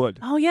straight wood.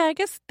 Oh, yeah, I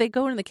guess they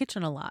go in the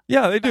kitchen a lot.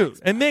 Yeah, they do.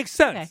 It makes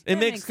sense. Okay, It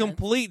makes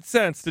complete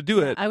sense to do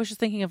it. I was just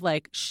thinking of,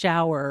 like,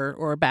 shower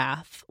or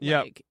bath,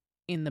 Yep. like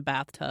in the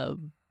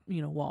bathtub,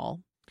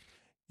 wall.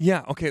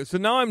 Yeah, okay, so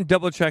now I'm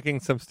double-checking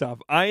some stuff.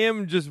 I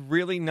am just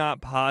really not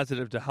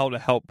positive to how to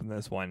help in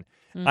this one.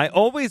 I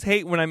always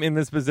hate when I'm in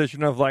this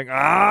position of like,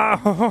 I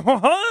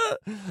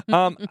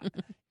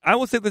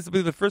will say this will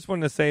be the first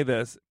one to say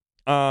this.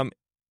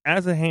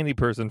 As a handy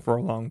person for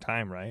a long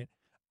time, right?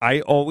 I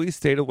always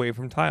stayed away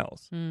from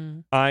tiles.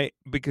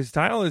 Because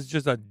tile is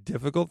just a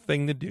difficult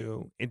thing to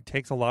do. It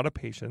takes a lot of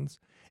patience.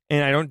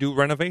 and I don't do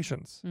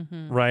renovations,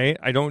 Mm-hmm. right?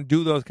 I don't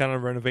do those kind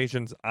of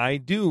renovations. I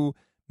do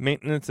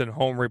maintenance and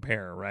home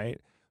repair, right?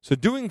 So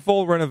doing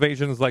full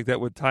renovations like that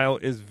with tile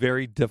is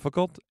very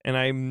difficult, and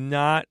I'm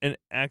not an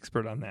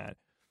expert on that.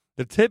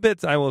 The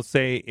tidbits I will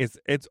say is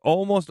it's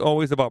almost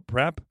always about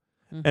prep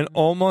and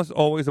almost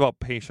always about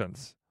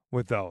patience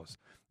with those.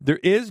 There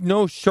is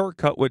no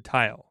shortcut with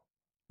tile,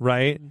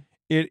 right?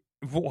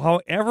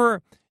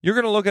 However, you're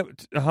going to look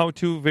at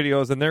how-to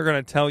videos and they're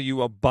going to tell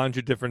you a bunch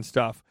of different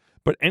stuff.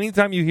 But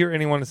anytime you hear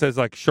anyone that says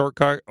like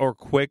shortcut or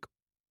quick,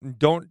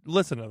 don't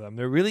listen to them.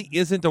 There really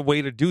isn't a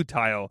way to do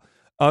tile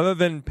other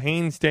than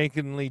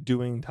painstakingly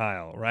doing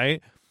tile,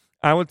 right?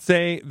 I would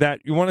say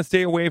that you want to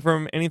stay away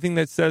from anything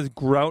that says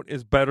grout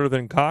is better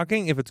than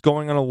caulking. If it's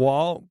going on a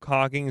wall,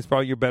 caulking is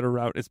probably your better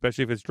route,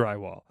 especially if it's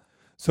drywall.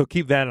 So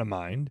keep that in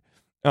mind.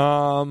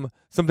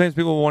 Sometimes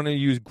people want to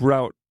use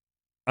grout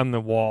on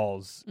the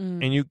walls,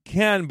 and you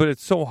can, but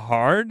it's so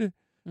hard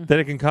that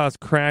it can cause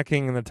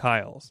cracking in the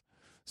tiles.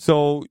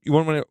 So you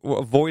want to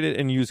avoid it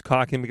and use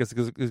caulking because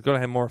it's going to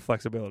have more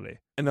flexibility.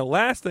 And the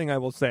last thing I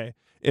will say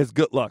is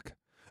good luck.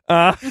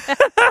 I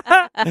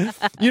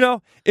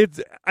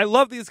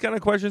love these kind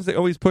of questions. They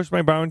always push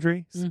my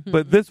boundaries.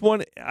 But this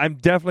one, I'm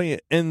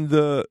definitely in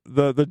the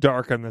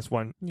dark on this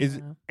one. Yeah.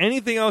 Is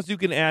anything else you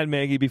can add,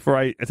 Maggie, before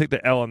I take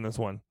the L on this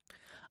one?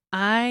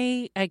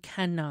 I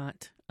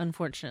cannot,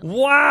 unfortunately.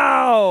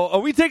 Wow. Are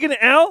we taking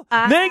the L?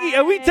 Maggie,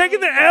 are we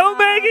taking the L,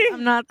 Maggie?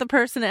 I'm not the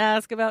person to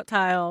ask about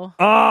tile.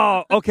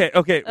 Oh, okay.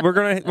 We're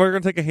gonna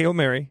take a Hail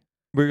Mary.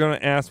 We're gonna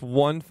ask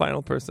one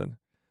final person.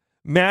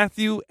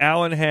 Matthew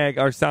Allen Hagg,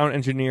 our sound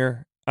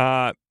engineer.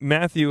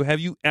 Matthew, have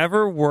you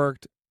ever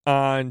worked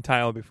on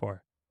tile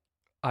before?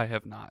 I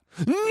have not.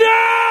 No!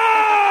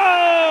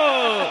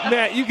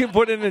 Matt, you can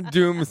put in a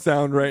doom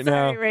sound right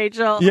now. Sorry,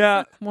 Rachel.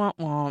 Yeah. Womp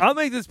womp. I'll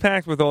make this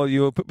pact with all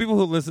you. People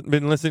who've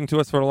been listening to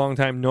us for a long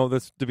time know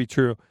this to be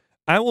true.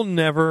 I will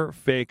never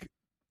fake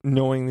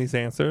knowing these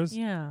answers.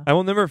 Yeah. I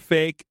will never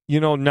fake,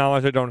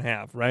 knowledge I don't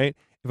have, right?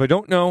 If I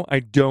don't know, I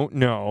don't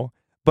know.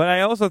 But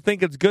I also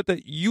think it's good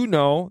that you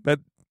know that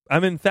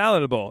I'm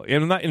infallible.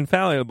 I'm not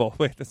infallible.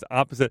 Wait, that's the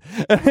opposite.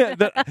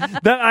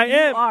 that I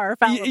am. You are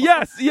fallible.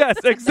 Yes,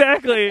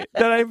 exactly.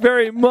 That I'm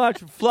very much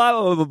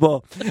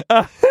flappable.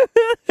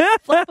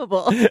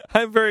 Flappable.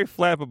 I'm very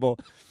flappable.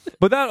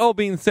 But that all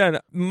being said,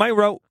 my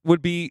route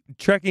would be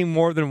checking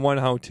more than one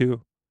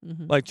how-to.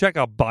 Like check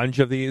a bunch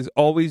of these.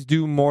 Always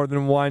do more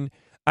than one.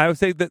 I would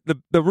say that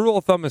the rule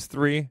of thumb is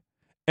 3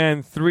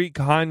 and 3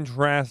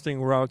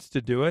 contrasting routes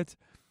to do it.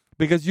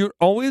 Because you're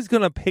always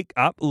going to pick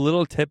up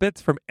little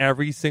tidbits from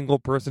every single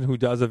person who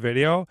does a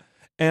video.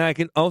 And I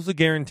can also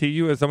guarantee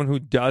you, as someone who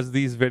does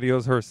these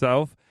videos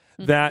herself,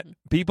 that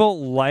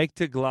people like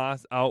to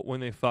gloss out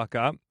when they fuck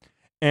up.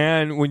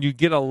 And when you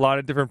get a lot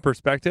of different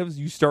perspectives,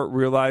 you start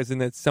realizing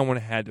that someone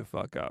had to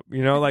fuck up.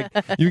 Like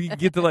you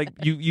get to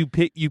you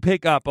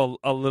pick up a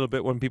little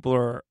bit when people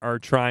are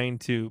trying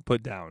to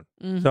put down.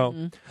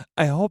 So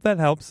I hope that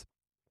helps.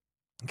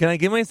 Can I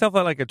give myself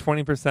a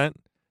 20%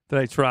 that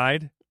I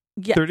tried?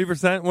 Yeah.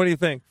 30%? What do you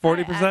think?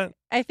 40%?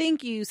 I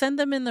think you send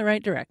them in the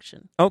right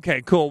direction.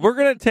 Okay, cool. We're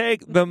going to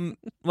take them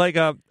like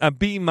a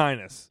B-.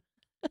 That's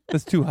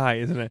too high,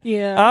 isn't it?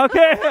 Yeah.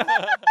 Okay.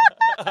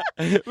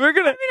 We're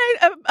going to...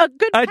 a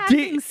good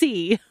passing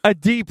C. A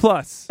D+.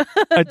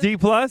 A D+?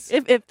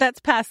 If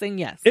that's passing,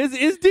 yes.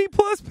 Is D+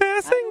 passing?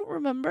 I don't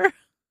remember.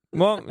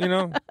 Well,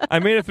 I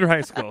made it through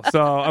high school, so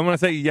I'm going to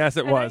say yes,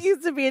 it was. I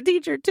used to be a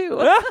teacher,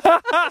 too.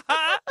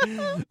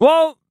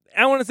 Well...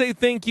 I want to say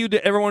thank you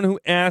to everyone who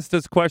asked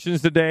us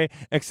questions today,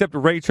 except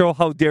Rachel.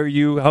 How dare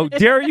you? How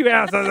dare you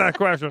ask us that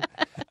question?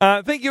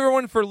 Thank you,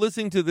 everyone, for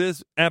listening to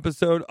this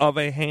episode of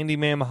a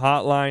Handyman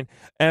Hotline.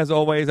 As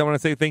always, I want to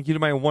say thank you to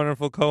my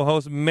wonderful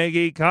co-host,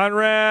 Maggie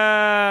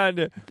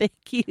Conrad. Thank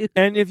you.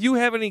 And if you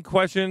have any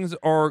questions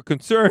or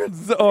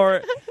concerns,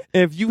 or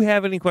if you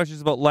have any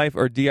questions about life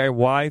or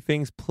DIY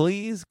things,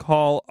 please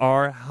call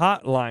our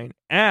hotline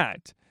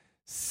at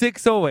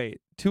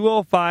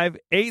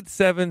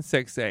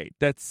 608-205-8768.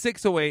 That's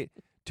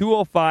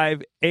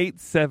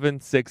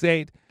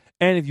 608-205-8768.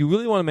 And if you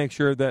really want to make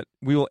sure that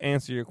we will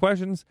answer your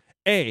questions,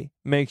 A,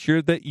 make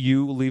sure that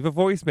you leave a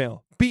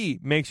voicemail. B,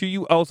 make sure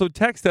you also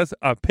text us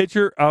a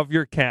picture of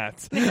your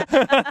cats.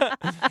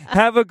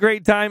 Have a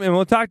great time, and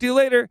we'll talk to you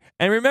later.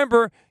 And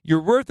remember,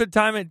 you're worth the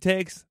time it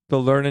takes to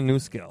learn a new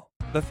skill.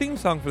 The theme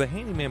song for the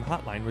Handyman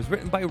Hotline was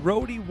written by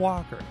Rhodey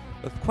Walker.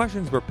 The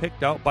questions were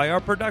picked out by our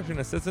production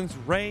assistants,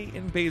 Ray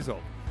and Basil.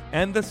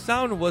 And the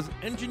sound was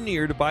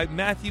engineered by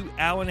Matthew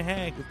Allen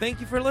Hagg. Thank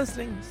you for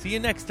listening. See you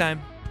next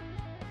time.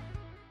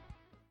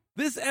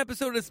 This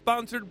episode is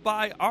sponsored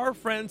by our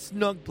friend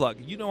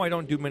Snugplug. You know I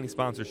don't do many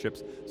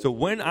sponsorships, so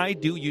when I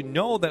do, you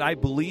know that I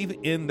believe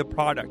in the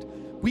product.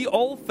 We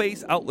all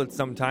face outlets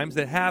sometimes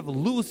that have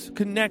loose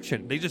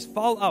connection. They just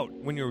fall out.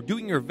 When you're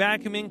doing your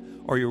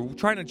vacuuming or you're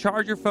trying to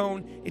charge your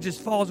phone, it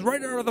just falls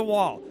right out of the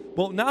wall.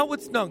 Well, now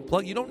with Snug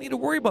Plug, you don't need to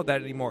worry about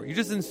that anymore. You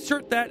just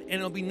insert that and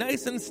it'll be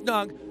nice and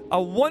snug.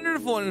 A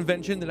wonderful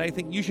invention that I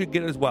think you should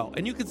get as well.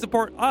 And you can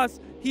support us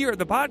here at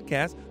the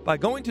podcast by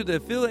going to the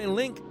affiliate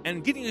link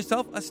and getting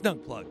yourself a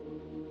Snug Plug.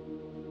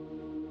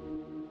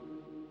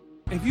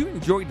 If you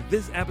enjoyed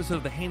this episode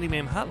of the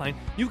Handyman Hotline,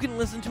 you can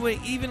listen to an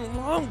even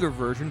longer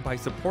version by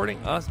supporting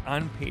us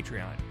on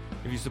Patreon.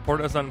 If you support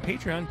us on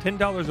Patreon,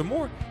 $10 or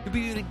more, you'll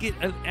be able to get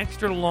an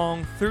extra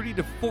long 30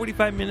 to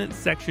 45 minute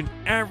section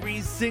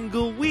every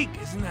single week.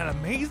 Isn't that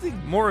amazing?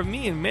 More of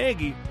me and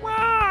Maggie.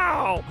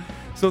 Wow!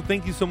 So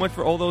thank you so much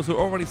for all those who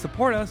already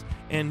support us,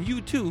 and you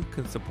too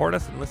can support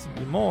us and listen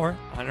to more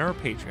on our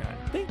Patreon.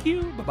 Thank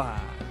you. Bye-bye.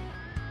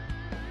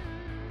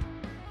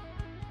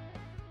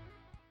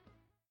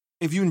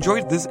 If you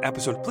enjoyed this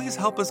episode, please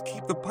help us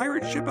keep the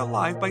pirate ship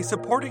alive by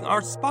supporting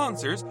our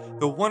sponsors,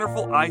 the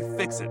wonderful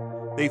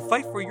iFixit. They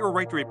fight for your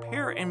right to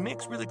repair and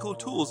makes really cool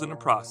tools in the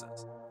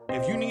process.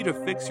 If you need to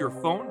fix your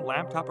phone,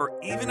 laptop, or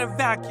even a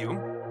vacuum,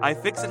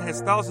 iFixit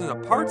has thousands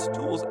of parts,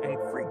 tools, and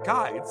free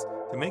guides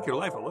to make your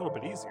life a little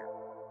bit easier.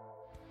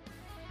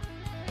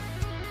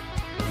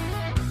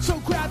 So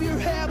grab your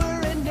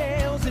hammer and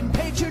nails and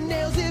paint your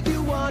nails if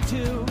you want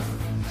to.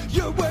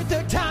 You're worth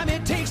the time.